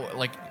how,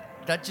 like,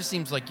 that just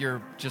seems like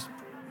you're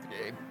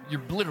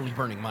literally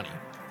burning money.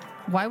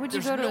 Why would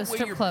you There's go to no a way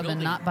strip you're club and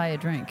building not buy a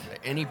drink?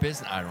 Any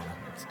business, I don't know.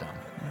 It's dumb.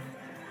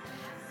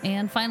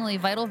 And finally,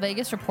 Vital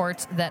Vegas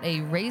reports that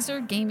a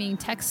Razer gaming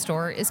tech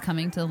store is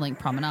coming to the Link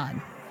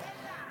Promenade.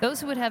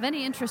 Those who would have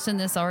any interest in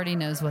this already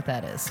knows what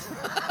that is.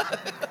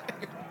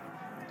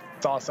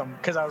 It's awesome,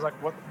 because I was like,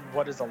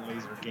 what is a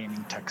laser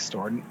gaming tech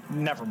store?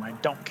 Never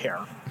mind, don't care.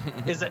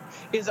 Is it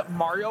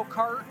Mario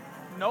Kart?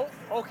 Nope.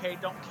 Okay,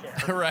 don't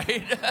care.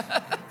 Right.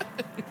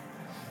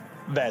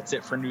 That's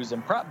it for news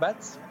and prop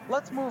bets.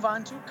 Let's move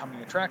on to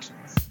coming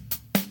attractions.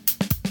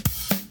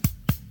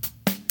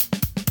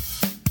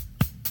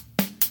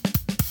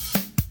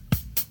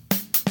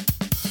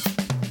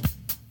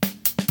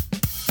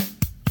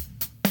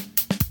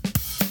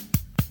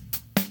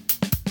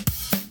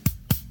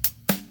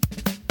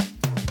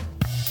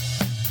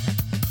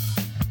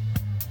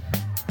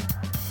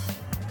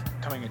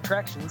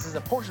 Attractions is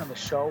a portion of the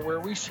show where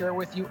we share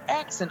with you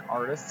acts and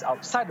artists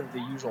outside of the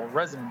usual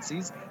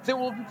residencies that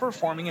will be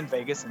performing in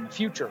Vegas in the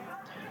future.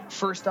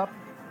 First up,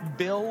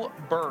 Bill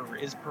Burr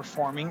is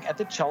performing at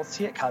the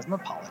Chelsea at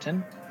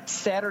Cosmopolitan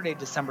Saturday,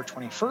 December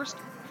 21st.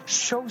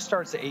 Show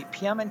starts at 8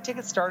 p.m. and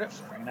tickets start at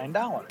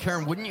 $49.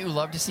 Karen, wouldn't you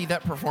love to see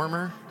that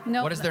performer?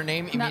 No. What is their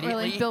name? Not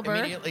Immediately? really. Bill Burr?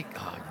 Immediately?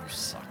 Oh, you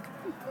suck.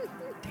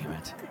 Damn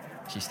it.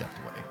 She stepped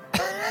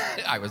away.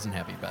 I wasn't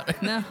happy about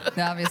it. No,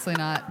 obviously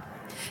not.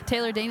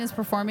 Taylor Dane is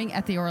performing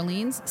at the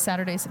Orleans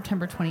Saturday,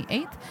 September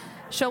 28th.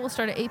 Show will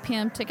start at 8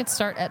 p.m. Tickets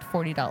start at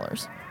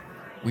 $40.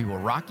 We Will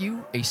Rock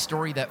You, a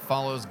story that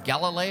follows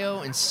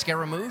Galileo and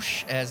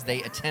Scaramouche as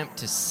they attempt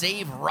to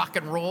save rock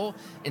and roll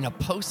in a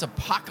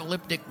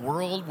post-apocalyptic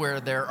world where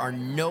there are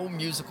no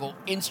musical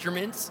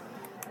instruments,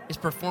 is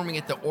performing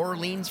at the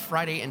Orleans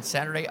Friday and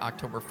Saturday,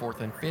 October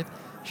 4th and 5th.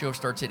 Show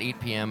starts at 8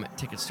 p.m.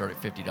 Tickets start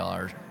at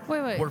 $50.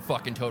 Wait. We're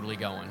fucking totally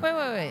going.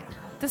 Wait.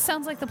 This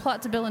sounds like the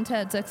plot to Bill and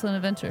Ted's Excellent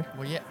Adventure.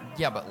 Well,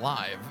 yeah, but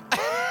live.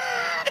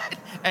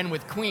 And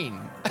with Queen.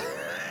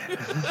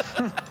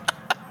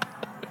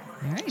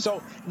 Right.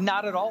 So,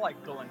 not at all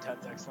like Bill and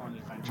Ted's Excellent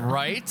Adventure.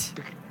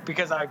 Right?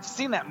 Because I've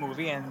seen that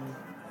movie and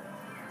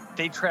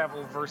they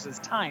travel versus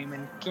time,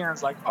 and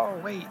Karen's like, oh,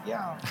 wait,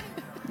 yeah.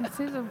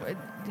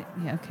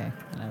 Yeah, okay,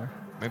 whatever.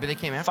 Maybe they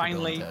came after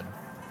Finally, Bill and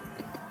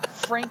Ted.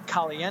 Frank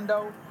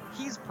Caliendo,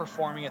 he's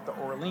performing at the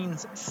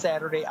Orleans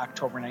Saturday,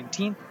 October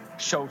 19th.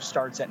 Show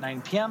starts at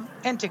 9 p.m.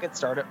 and tickets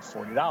start at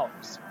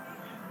 $40.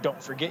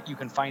 Don't forget, you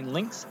can find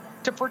links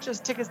to purchase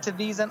tickets to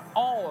these and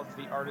all of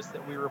the artists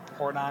that we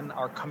report on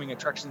our coming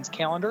attractions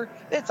calendar.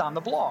 It's on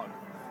the blog.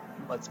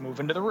 Let's move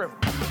into the river.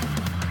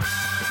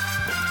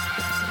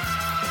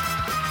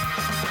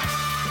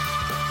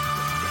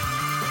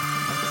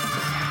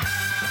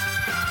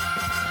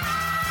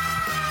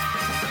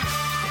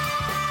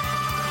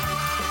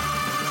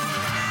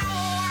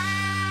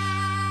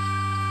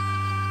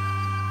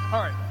 All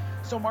right.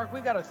 So, Mark,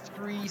 we've got a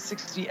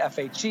 360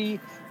 FHE.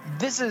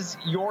 This is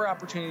your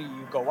opportunity.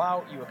 You go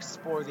out, you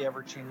explore the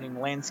ever-changing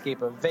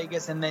landscape of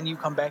Vegas, and then you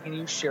come back and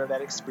you share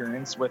that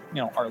experience with,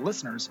 our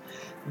listeners.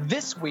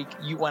 This week,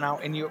 you went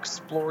out and you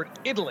explored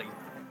Italy.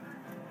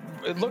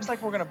 It looks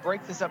like we're going to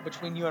break this up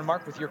between you and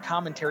Mark with your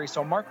commentary.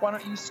 So, Mark, why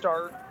don't you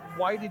start?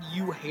 Why did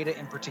you hate it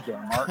in particular,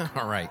 Mark?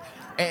 All right.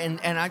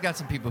 And I got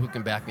some people who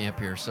can back me up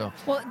here. So,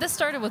 Well, this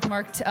started with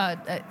Mark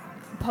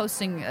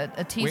posting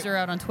a teaser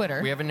out on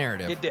Twitter. we have a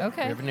narrative. It did.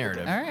 Okay. We have a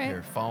narrative. All right.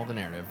 Here, follow the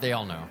narrative. They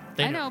all know.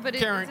 They I know, but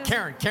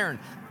Karen,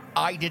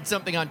 I did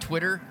something on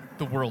Twitter.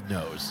 The world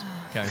knows.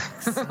 Okay.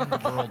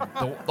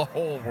 The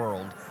whole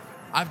world.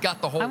 I've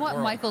got the whole world. I want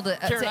Michael to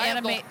Karen, I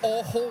animate. have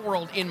the whole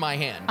world in my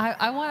hand.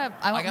 I want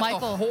got Michael.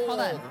 the whole Hold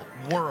on.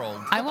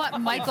 world. I want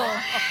Michael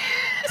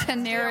to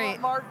narrate.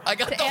 I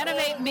got to the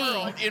animate whole me.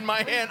 world in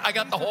my hand. I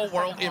got the whole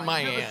world in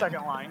my The hand.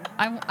 second line.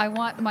 I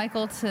want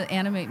Michael to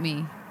animate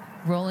me,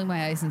 rolling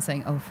my eyes and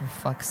saying, "Oh, for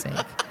fuck's sake."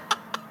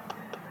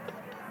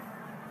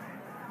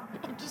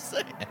 I'm just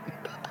saying.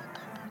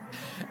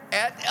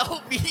 At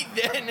LB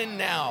Then and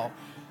Now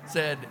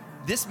said,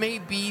 this may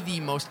be the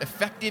most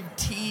effective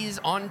tease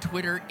on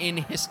Twitter in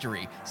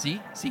history.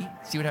 See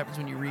what happens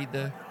when you read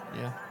the,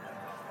 yeah.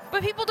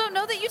 But people don't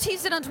know that you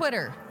teased it on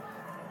Twitter.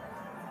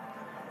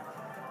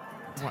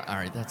 Well, all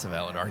right, that's a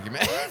valid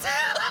argument.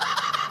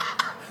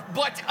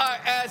 But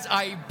as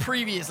I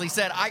previously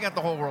said, I got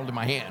the whole world in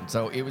my hand,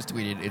 so it was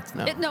tweeted. It's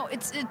no.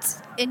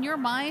 It's in your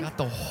mind. Got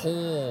the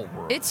whole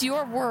world. It's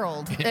your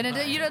world, and it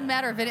doesn't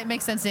matter if it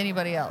makes sense to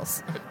anybody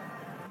else.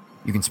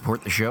 You can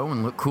support the show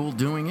and look cool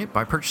doing it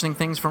by purchasing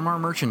things from our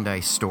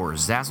merchandise store,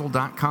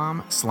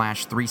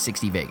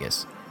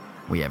 Zazzle.com/360Vegas.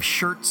 We have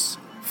shirts,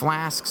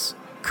 flasks,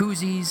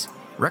 koozies,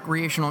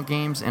 recreational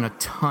games, and a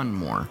ton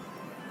more.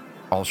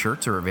 All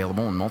shirts are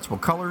available in multiple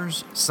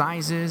colors,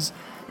 sizes,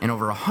 and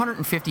over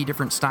 150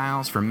 different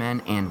styles for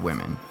men and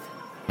women.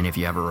 And if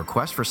you have a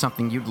request for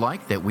something you'd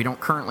like that we don't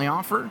currently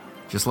offer,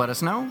 just let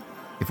us know.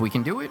 If we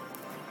can do it,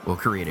 we'll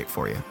create it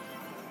for you.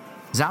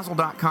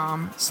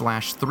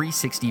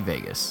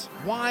 Zazzle.com/360Vegas.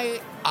 Why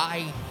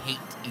I hate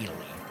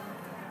Italy.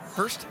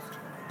 First,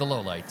 the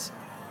lowlights.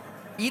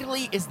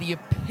 Italy is the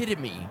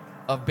epitome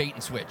of bait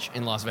and switch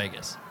in Las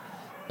Vegas.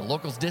 The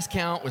locals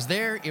discount was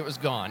there, it was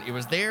gone. It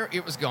was there,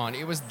 it was gone.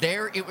 It was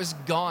there, it was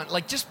gone.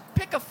 Like, just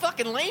pick a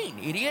fucking lane,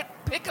 idiot.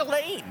 Pick a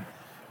lane.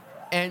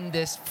 And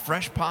this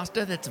fresh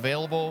pasta that's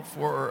available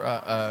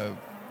for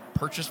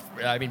purchase,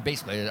 I mean,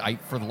 basically,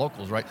 for the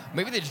locals, right?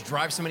 Maybe they just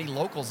drive so many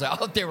locals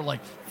out. They were like,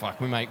 fuck,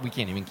 we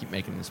can't even keep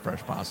making this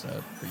fresh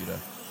pasta for you to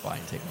buy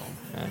and take home.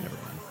 Never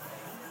mind.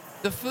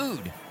 The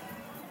food.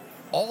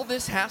 All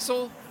this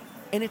hassle,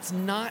 and it's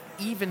not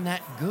even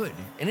that good.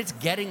 And it's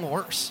getting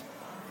worse.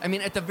 I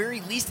mean, at the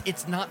very least,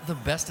 it's not the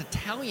best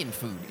Italian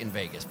food in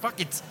Vegas. Fuck,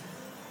 it's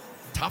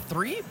top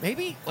 3,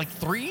 maybe? Like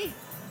 3?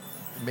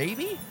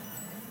 Maybe?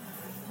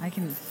 I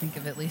can think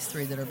of at least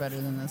 3 that are better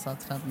than this off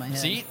the top of my head.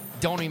 See?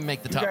 Don't even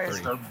make the top 3. You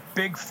guys are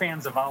big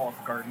fans of Olive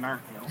Garden,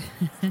 aren't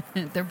you?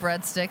 Their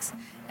breadsticks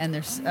and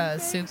their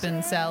soup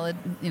and salad,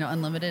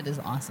 unlimited is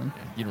awesome.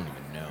 Yeah, you don't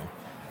even know.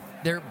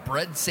 Their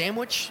bread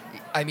sandwich,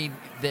 I mean,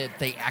 that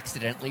they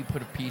accidentally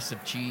put a piece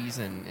of cheese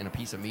and a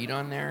piece of meat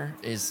on there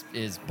is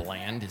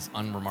bland, is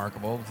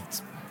unremarkable.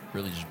 It's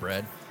really just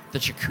bread. The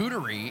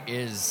charcuterie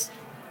is...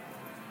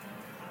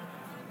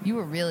 You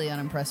were really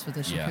unimpressed with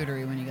the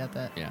charcuterie when you got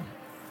that. Yeah.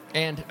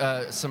 And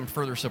some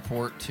further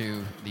support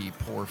to the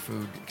poor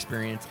food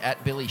experience.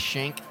 At Billy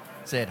Shank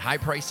said, high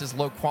prices,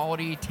 low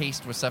quality.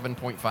 Taste was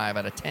 7.5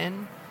 out of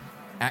 10.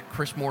 At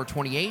Chris Moore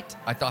 28,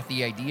 I thought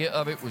the idea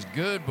of it was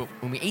good, but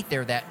when we ate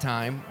there that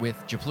time with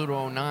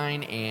Japluto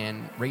 09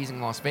 and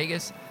Raising Las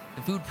Vegas,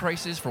 the food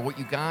prices for what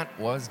you got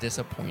was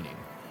disappointing.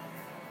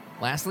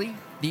 Lastly,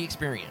 the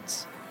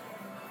experience.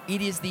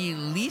 It is the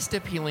least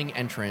appealing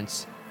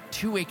entrance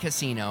to a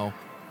casino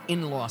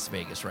in Las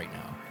Vegas right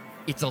now.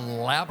 It's a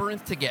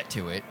labyrinth to get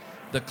to it.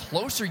 The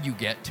closer you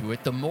get to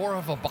it, the more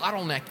of a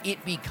bottleneck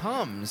it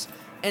becomes.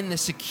 And the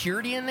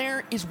security in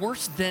there is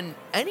worse than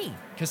any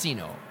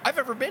casino I've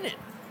ever been in.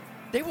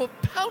 They will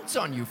pounce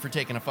on you for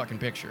taking a fucking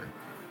picture.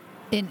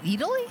 In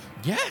Italy?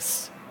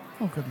 Yes.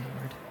 Oh, good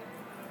Lord.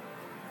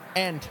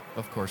 And,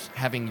 of course,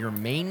 having your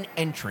main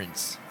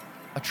entrance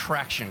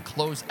attraction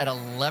close at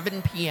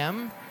 11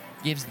 p.m.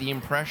 gives the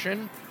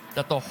impression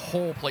that the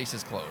whole place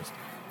is closed.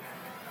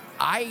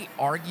 I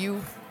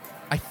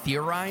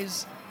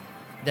theorize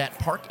that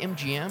Park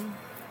MGM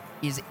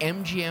is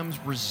MGM's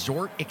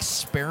resort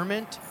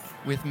experiment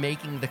with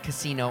making the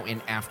casino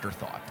an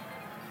afterthought.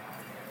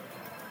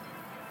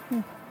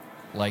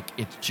 Like,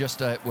 it's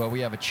just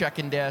we have a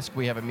check-in desk,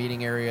 we have a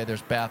meeting area,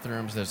 there's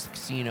bathrooms, there's the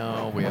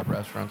casino, we have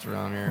restaurants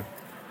around here.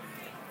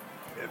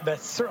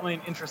 That's certainly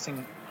an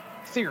interesting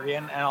theory,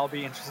 and I'll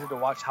be interested to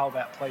watch how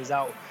that plays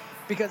out,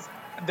 because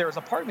there's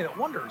a part of me that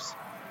wonders,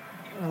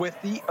 with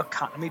the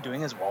economy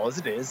doing as well as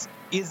it is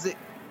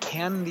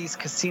can these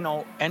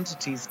casino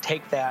entities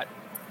take that,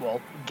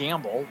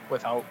 gamble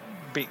without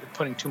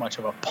putting too much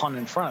of a pun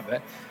in front of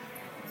it,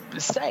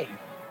 say,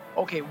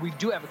 okay, we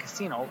do have a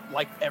casino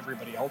like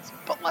everybody else,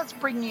 but let's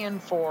bring you in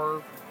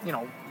for,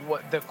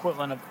 what the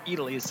equivalent of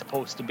Italy is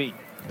supposed to be.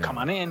 Yeah. Come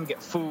on in,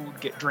 get food,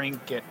 get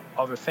drink, get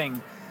other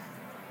thing.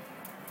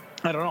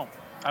 I don't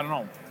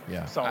know.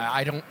 Yeah. So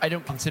I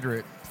don't consider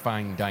it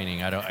fine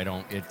dining. I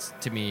don't. It's,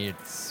 to me,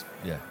 it's,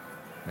 yeah.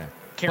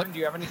 Karen, do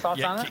you have any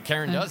thoughts on it?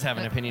 Karen does have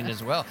an opinion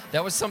as well.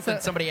 That was something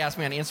somebody asked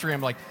me on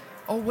Instagram, like,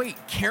 oh, wait,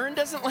 Karen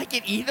doesn't like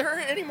it either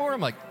anymore? I'm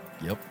like,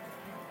 yep.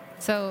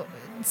 So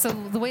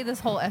the way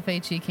this whole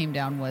FHE came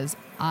down was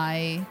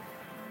I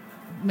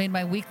made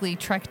my weekly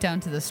trek down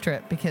to the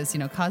Strip because,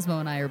 Cosmo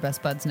and I are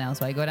best buds now.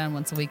 So I go down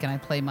once a week and I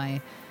play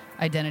my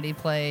identity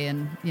play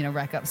and,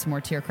 rack up some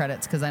more tier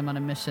credits because I'm on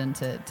a mission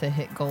to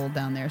hit gold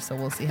down there. So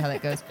we'll see how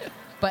that goes.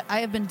 But I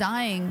have been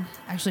dying,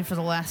 actually, for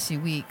the last few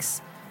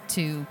weeks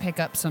to pick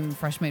up some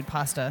fresh-made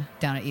pasta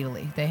down at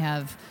Italy. They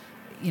have,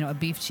 a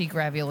beef cheek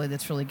ravioli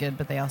that's really good,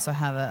 but they also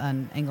have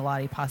an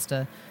angelotti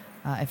pasta.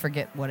 I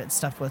forget what it's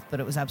stuffed with, but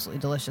it was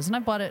absolutely delicious. And I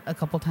bought it a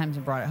couple times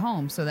and brought it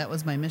home, so that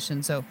was my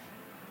mission. So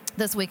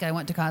this week I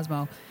went to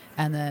Cosmo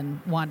and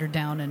then wandered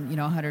down in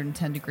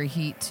 110-degree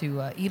heat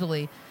to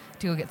Italy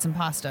to go get some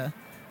pasta.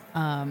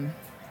 And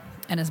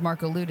as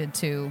Mark alluded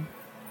to,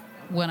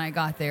 when I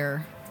got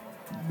there,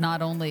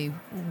 not only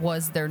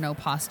was there no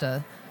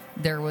pasta,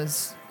 there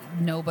was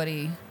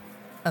nobody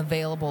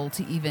available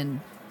to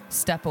even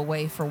step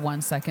away for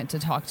 1 second to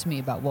talk to me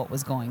about what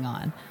was going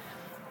on.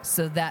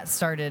 So that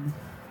started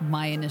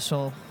my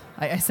initial...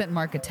 I sent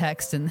Mark a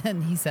text, and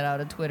then he sent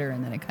out a Twitter,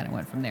 and then it kind of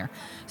went from there.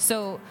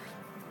 So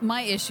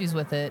my issues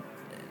with it,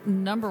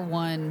 number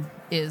one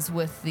is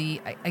with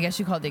the, I guess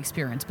you call it the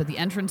experience, but the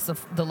entrance,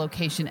 the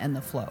location, and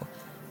the flow.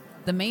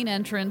 The main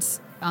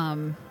entrance,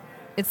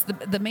 it's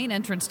the main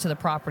entrance to the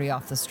property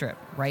off the strip,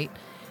 right?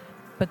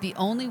 But the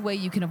only way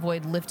you can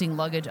avoid lifting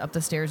luggage up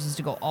the stairs is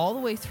to go all the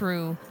way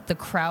through the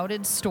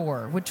crowded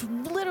store, which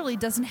literally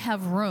doesn't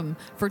have room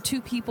for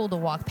two people to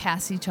walk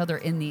past each other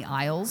in the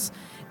aisles.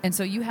 And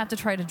so you have to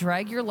try to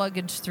drag your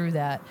luggage through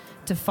that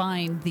to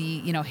find the,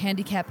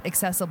 handicap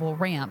accessible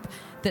ramp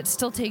that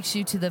still takes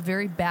you to the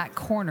very back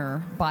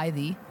corner by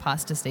the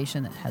pasta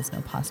station that has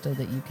no pasta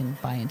that you can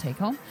buy and take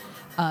home.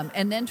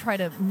 And then try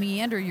to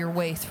meander your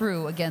way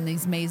through, again,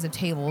 these maze of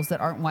tables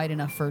that aren't wide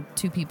enough for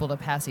two people to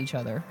pass each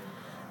other.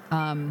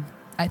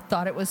 I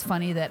thought it was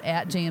funny that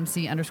at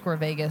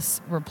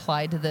JMC_Vegas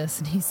replied to this,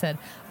 and he said,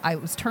 I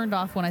was turned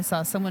off when I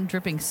saw someone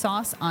dripping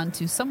sauce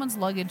onto someone's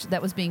luggage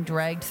that was being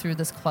dragged through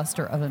this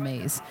cluster of a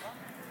maze.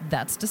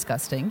 That's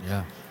disgusting.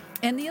 Yeah.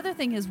 And the other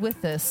thing is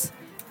with this,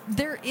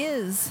 there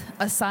is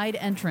a side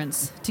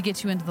entrance to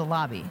get you into the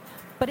lobby,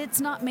 but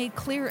it's not made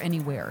clear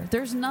anywhere.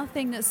 There's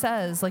nothing that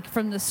says, like,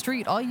 from the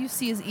street, all you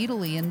see is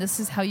Italy, and this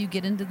is how you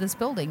get into this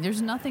building.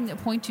 There's nothing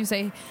that points you,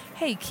 say,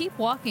 hey, keep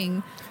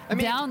walking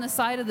down the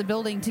side of the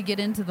building to get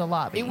into the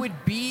lobby. It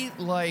would be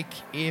like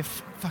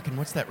if,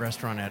 what's that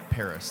restaurant at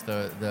Paris?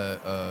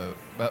 The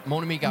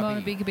Mon Ami Gabi. Mon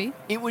Ami Gabi?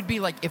 It would be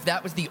like if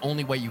that was the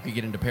only way you could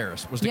get into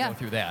Paris, was to go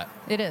through that.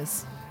 It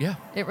is. Yeah.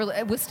 It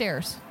really, with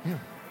stairs. Yeah.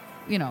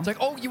 It's like,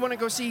 oh, you want to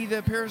go see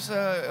the Paris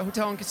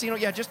Hotel and Casino?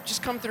 Yeah,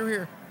 just come through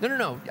here.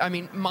 No. I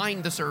mean,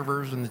 mind the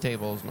servers and the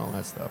tables and all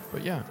that stuff.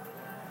 But yeah.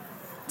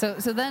 So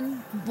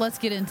then let's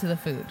get into the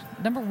food.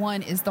 Number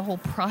one is the whole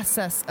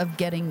process of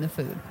getting the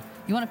food.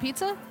 You want a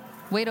pizza?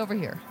 Wait over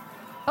here.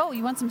 Oh,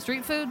 you want some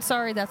street food?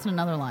 Sorry, that's in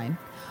another line.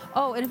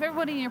 Oh, and if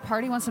everybody in your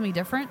party wants something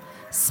different,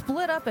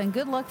 split up and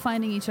good luck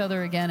finding each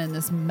other again in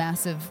this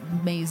massive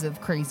maze of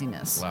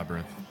craziness.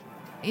 Labyrinth.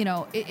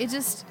 It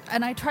just,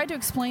 and I tried to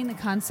explain the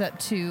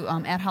concept to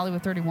at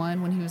Hollywood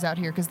 31 when he was out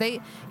here, because they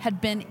had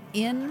been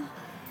in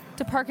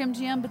to Park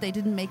MGM, but they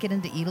didn't make it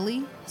into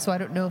Italy. So I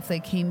don't know if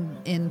they came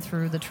in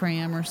through the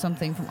tram or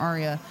something from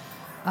Aria.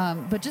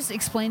 But just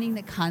explaining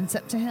the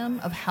concept to him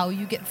of how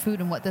you get food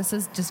and what this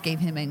is just gave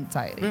him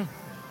anxiety.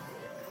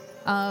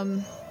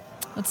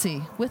 Let's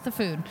see. With the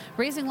food,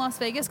 Raising Las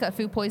Vegas got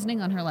food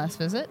poisoning on her last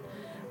visit.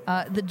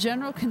 The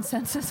general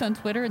consensus on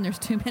Twitter, and there's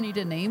too many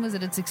to name, is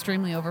that it's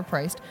extremely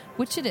overpriced,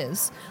 which it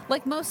is.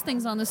 Like most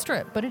things on the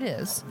strip, but it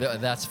is.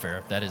 That's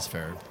fair. That is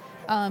fair.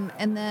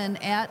 And then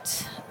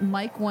at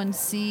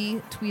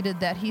Mike1C tweeted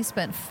that he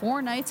spent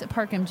 4 nights at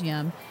Park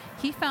MGM.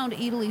 He found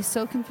Italy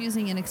so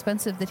confusing and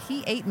expensive that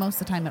he ate most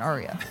of the time at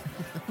Aria.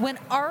 When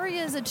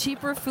Aria is a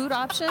cheaper food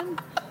option,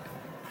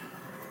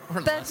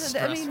 or less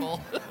stressful.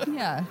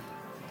 Yeah.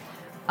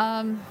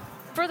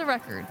 For the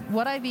record,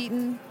 what I've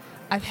eaten,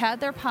 I've had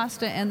their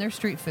pasta and their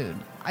street food.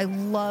 I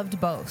loved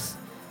both.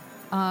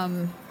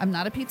 I'm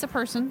not a pizza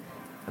person,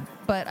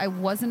 but I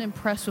wasn't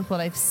impressed with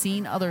what I've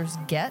seen others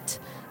get.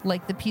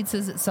 Like, the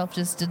pizzas itself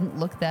just didn't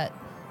look that,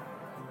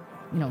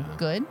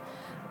 good.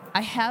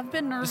 I have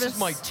been nervous. This is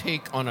my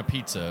take on a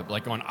pizza.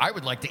 I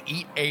would like to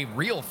eat a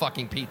real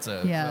fucking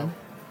pizza. Yeah. So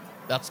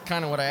that's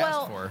kind of what I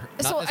asked for.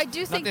 I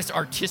do think not this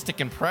artistic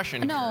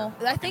impression. No,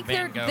 here. I think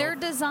they're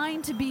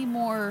designed to be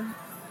more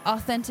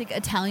authentic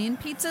Italian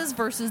pizzas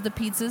versus the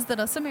pizzas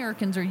that us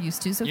Americans are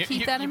used to. So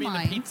keep that in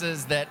mind. You mean the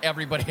pizzas that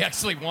everybody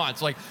actually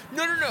wants? Like,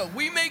 no.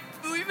 We make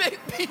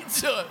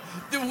pizza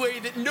the way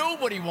that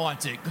nobody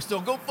wants it. So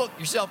go fuck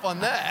yourself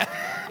on that.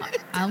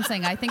 I'm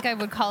saying I think I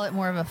would call it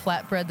more of a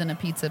flatbread than a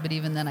pizza, but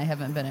even then I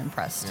haven't been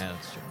impressed. Yeah,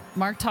 that's true.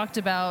 Mark talked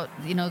about,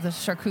 the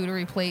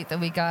charcuterie plate that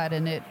we got,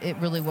 and it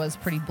really was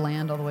pretty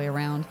bland all the way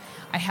around.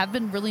 I have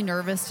been really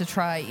nervous to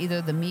try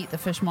either the meat, the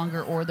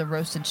fishmonger, or the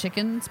roasted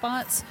chicken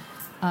spots.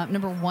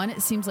 Number one,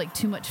 it seems like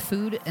too much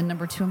food, and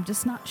number two, I'm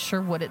just not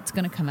sure what it's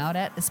going to come out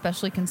at,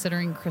 especially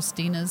considering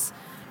Christina's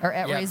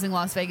Raising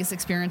Las Vegas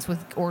experience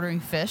with ordering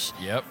fish.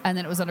 Yep. And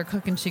then it was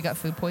undercooked and she got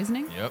food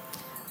poisoning. Yep.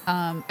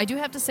 I do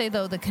have to say,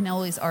 though, the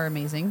cannolis are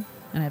amazing,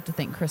 and I have to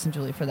thank Chris and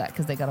Julie for that,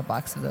 because they got a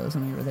box of those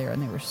when we were there,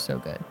 and they were so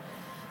good.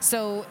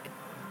 So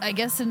I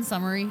guess in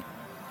summary,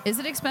 Is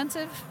it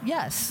expensive?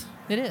 Yes,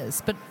 it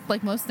is. But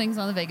like most things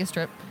on the Vegas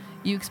Strip,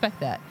 you expect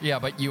that. Yeah,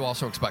 but you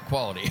also expect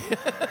quality.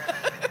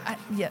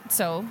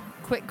 So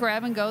quick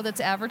grab and go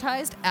that's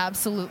advertised?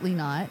 Absolutely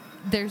not.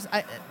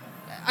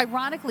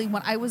 Ironically,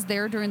 when I was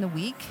there during the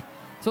week,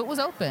 so it was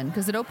open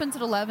because it opens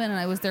at 11 and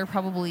I was there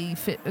probably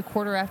a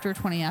quarter after,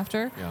 20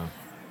 after. Yeah.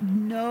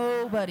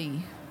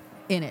 Nobody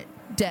in it.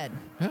 Dead.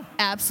 Yeah.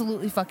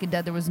 Absolutely fucking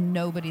dead. There was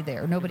nobody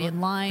there. Nobody in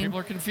line. People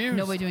are confused.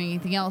 Nobody doing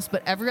anything else.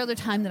 But every other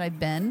time that I've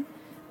been,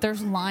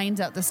 there's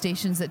lines out the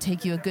stations that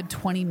take you a good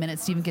 20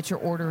 minutes to even get your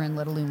order in,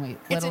 let alone wait.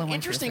 It's an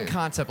interesting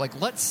concept. Like,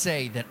 let's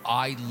say that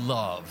I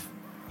love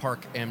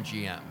Park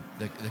MGM,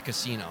 the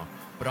casino,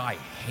 but I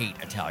hate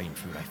Italian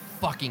food. I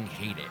fucking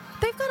hate it.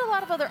 They've got a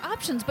lot of other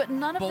options, but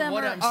none of them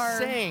are... But what I'm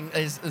saying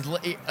is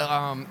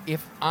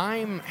if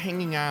I'm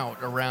hanging out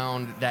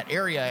around that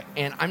area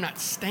and I'm not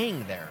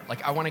staying there,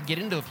 like I want to get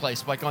into the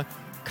place, like going,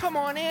 come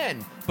on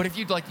in. But if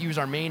you'd like to use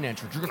our main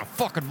entrance, you're going to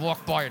fucking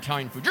walk by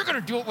Italian food. You're going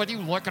to do it whether you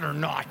like it or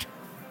not.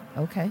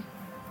 Okay.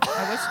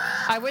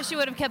 I wish you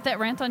would have kept that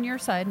rant on your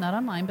side, not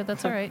on mine, but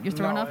that's all right. You're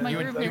throwing off my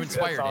group. You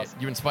inspired it. Awesome.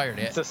 You inspired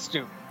it. It's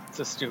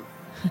a stoop.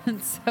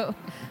 So,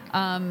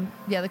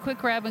 the quick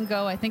grab and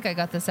go, I think I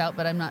got this out,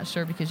 but I'm not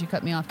sure because you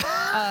cut me off.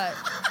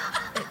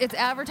 It's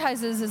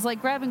advertises as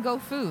like grab and go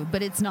food,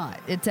 but it's not.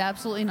 It's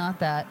absolutely not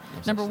that.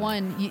 Number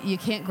one, you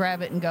can't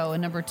grab it and go.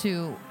 And number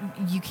two,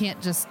 you can't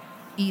just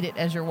eat it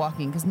as you're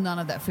walking because none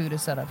of that food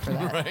is set up for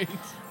that. Right.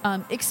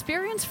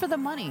 Experience for the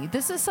money.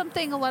 This is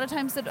something a lot of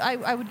times that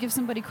I would give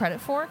somebody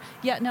credit for.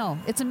 Yeah, no,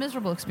 it's a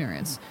miserable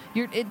experience.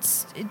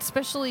 It's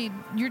especially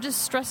you're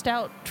just stressed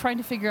out trying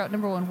to figure out,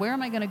 number one, where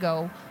am I going to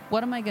go?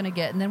 What am I going to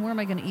get? And then where am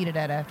I going to eat it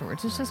at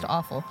afterwards? It's just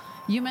awful.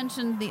 You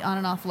mentioned the on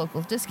and off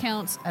local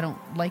discounts. I don't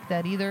like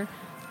that either.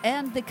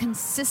 And the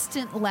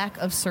consistent lack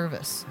of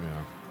service.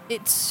 Yeah.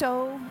 It's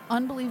so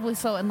unbelievably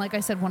slow. And like I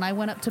said, when I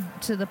went up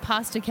to the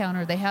pasta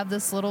counter, they have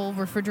this little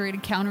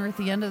refrigerated counter at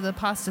the end of the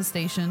pasta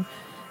station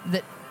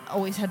that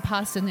always had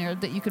pasta in there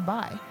that you could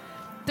buy.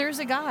 There's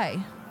a guy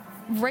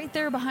right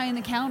there behind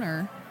the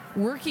counter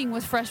working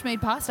with fresh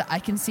made pasta. I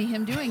can see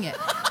him doing it.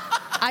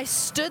 I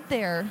stood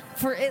there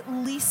for at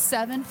least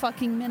 7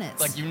 fucking minutes.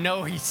 Like,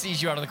 he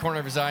sees you out of the corner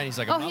of his eye and he's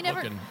like, I'm not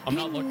looking.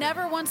 He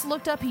never once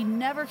looked up. He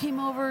never came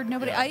over.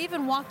 Nobody. Yeah. I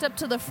even walked up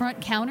to the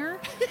front counter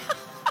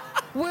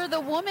where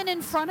the woman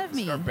in front of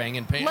me start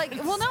banging pants.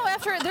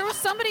 After there was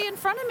somebody in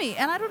front of me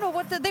and I don't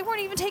know they weren't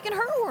even taking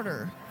her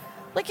order.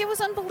 Like, it was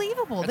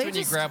unbelievable. That's when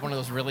you grab one of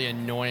those really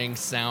annoying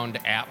sound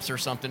apps or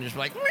something, just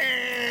like,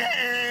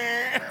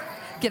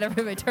 get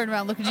everybody turn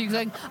around, look at you,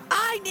 going,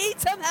 I need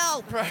some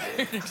help.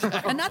 Right,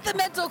 exactly. And not the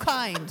mental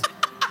kind.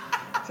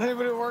 Does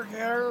anybody work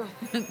here?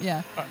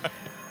 Yeah.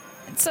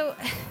 So,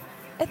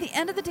 at the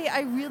end of the day,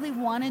 I really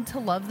wanted to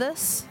love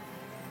this.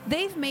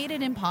 They've made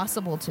it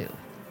impossible to.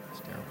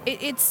 It's terrible.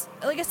 It's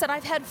like I said,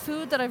 I've had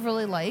food that I've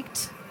really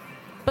liked,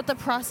 but the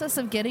process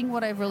of getting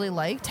what I've really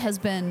liked has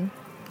been...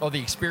 Oh, the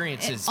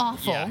experience is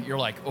awful. Yeah, you're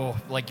like,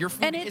 your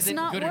food isn't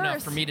good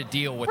enough for me to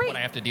deal with what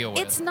I have to deal with.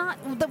 It's not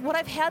what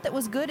I've had that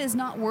was good is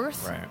not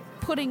worth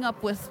putting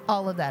up with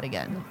all of that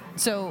again.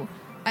 So,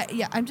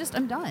 I'm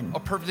done. A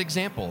perfect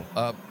example: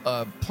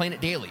 Planet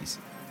Dailies,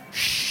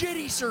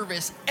 shitty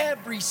service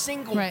every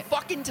single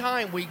fucking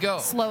time we go.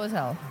 Slow as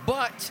hell.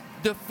 But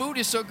the food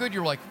is so good,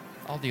 you're like,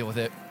 I'll deal with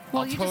it.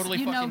 Well, I'll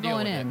totally fucking deal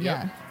with it.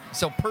 Yeah.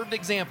 So perfect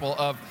example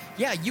of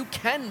you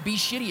can be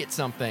shitty at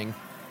something.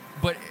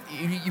 But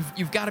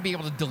you've got to be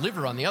able to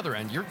deliver on the other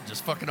end. You're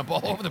just fucking up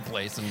all over the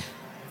place. And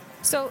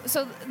so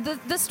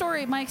this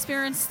story, my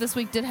experience this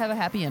week did have a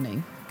happy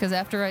ending. Because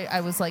after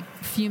I was like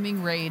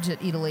fuming rage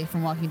at Italy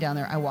from walking down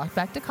there, I walked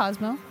back to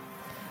Cosmo.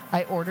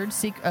 I ordered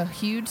a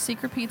huge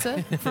secret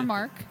pizza for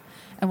Mark.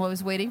 And while I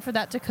was waiting for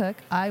that to cook,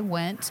 I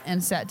went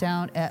and sat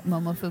down at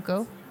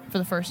Momofuku for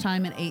the first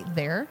time and ate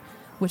there,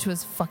 which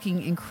was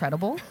fucking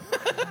incredible.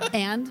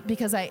 And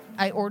because I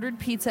ordered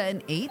pizza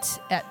and ate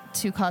at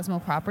 2 Cosmo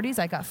properties,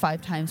 I got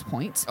 5 times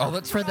points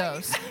for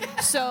those.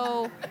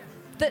 So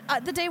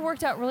the day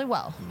worked out really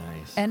well.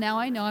 Nice. And now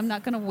I know I'm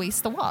not going to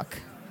waste the walk.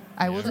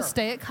 I will just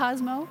stay at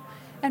Cosmo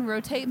and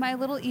rotate my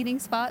little eating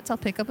spots. I'll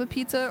pick up a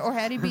pizza or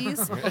Hattie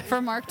B's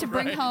for Mark to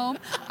bring home.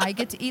 I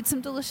get to eat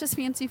some delicious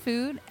fancy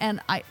food,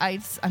 and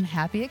I'm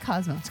happy at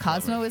Cosmo.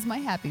 Cosmo is my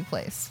happy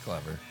place.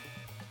 Clever.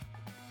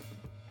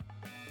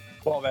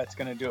 Well, that's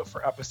going to do it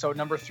for episode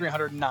number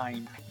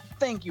 309.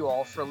 Thank you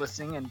all for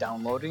listening and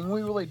downloading.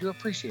 We really do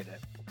appreciate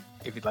it.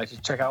 If you'd like to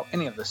check out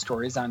any of the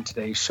stories on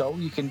today's show,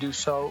 you can do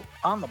so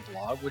on the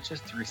blog, which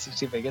is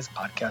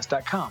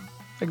 360vegaspodcast.com.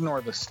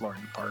 Ignore the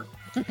slurring part.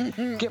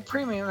 Get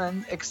premium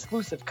and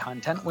exclusive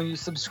content when you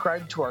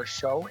subscribe to our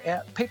show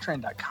at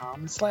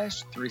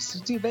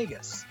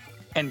patreon.com/360vegas.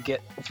 And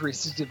get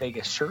 360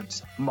 Vegas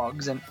shirts,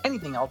 mugs, and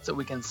anything else that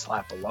we can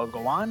slap a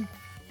logo on.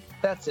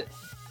 That's it.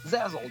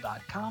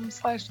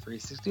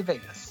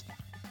 Zazzle.com/360vegas.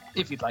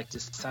 If you'd like to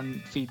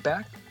send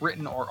feedback,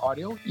 written or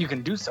audio, you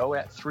can do so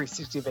at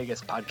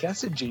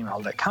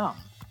 360vegaspodcast@gmail.com.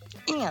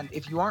 And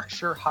if you aren't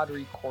sure how to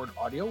record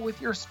audio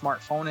with your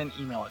smartphone and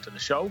email it to the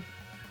show,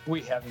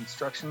 We have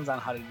instructions on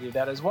how to do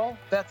that as well.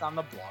 That's on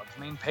the blog's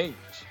main page.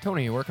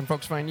 Tony, where can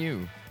folks find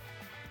you?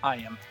 I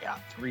am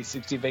at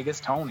 360 Vegas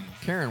Tony.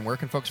 Karen, where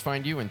can folks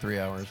find you in 3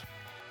 hours?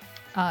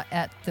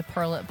 At the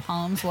Pearl at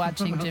Palms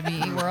watching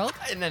Jimmy Eat World.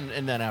 And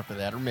then after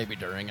that, or maybe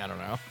during, I don't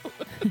know.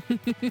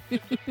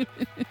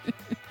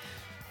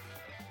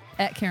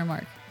 At Karen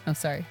Mark. Oh,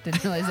 sorry.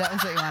 Didn't realize that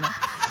was what you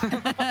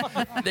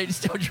wanted. They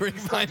just don't drink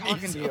by me.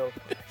 Talking to you.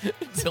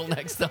 Until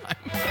next time.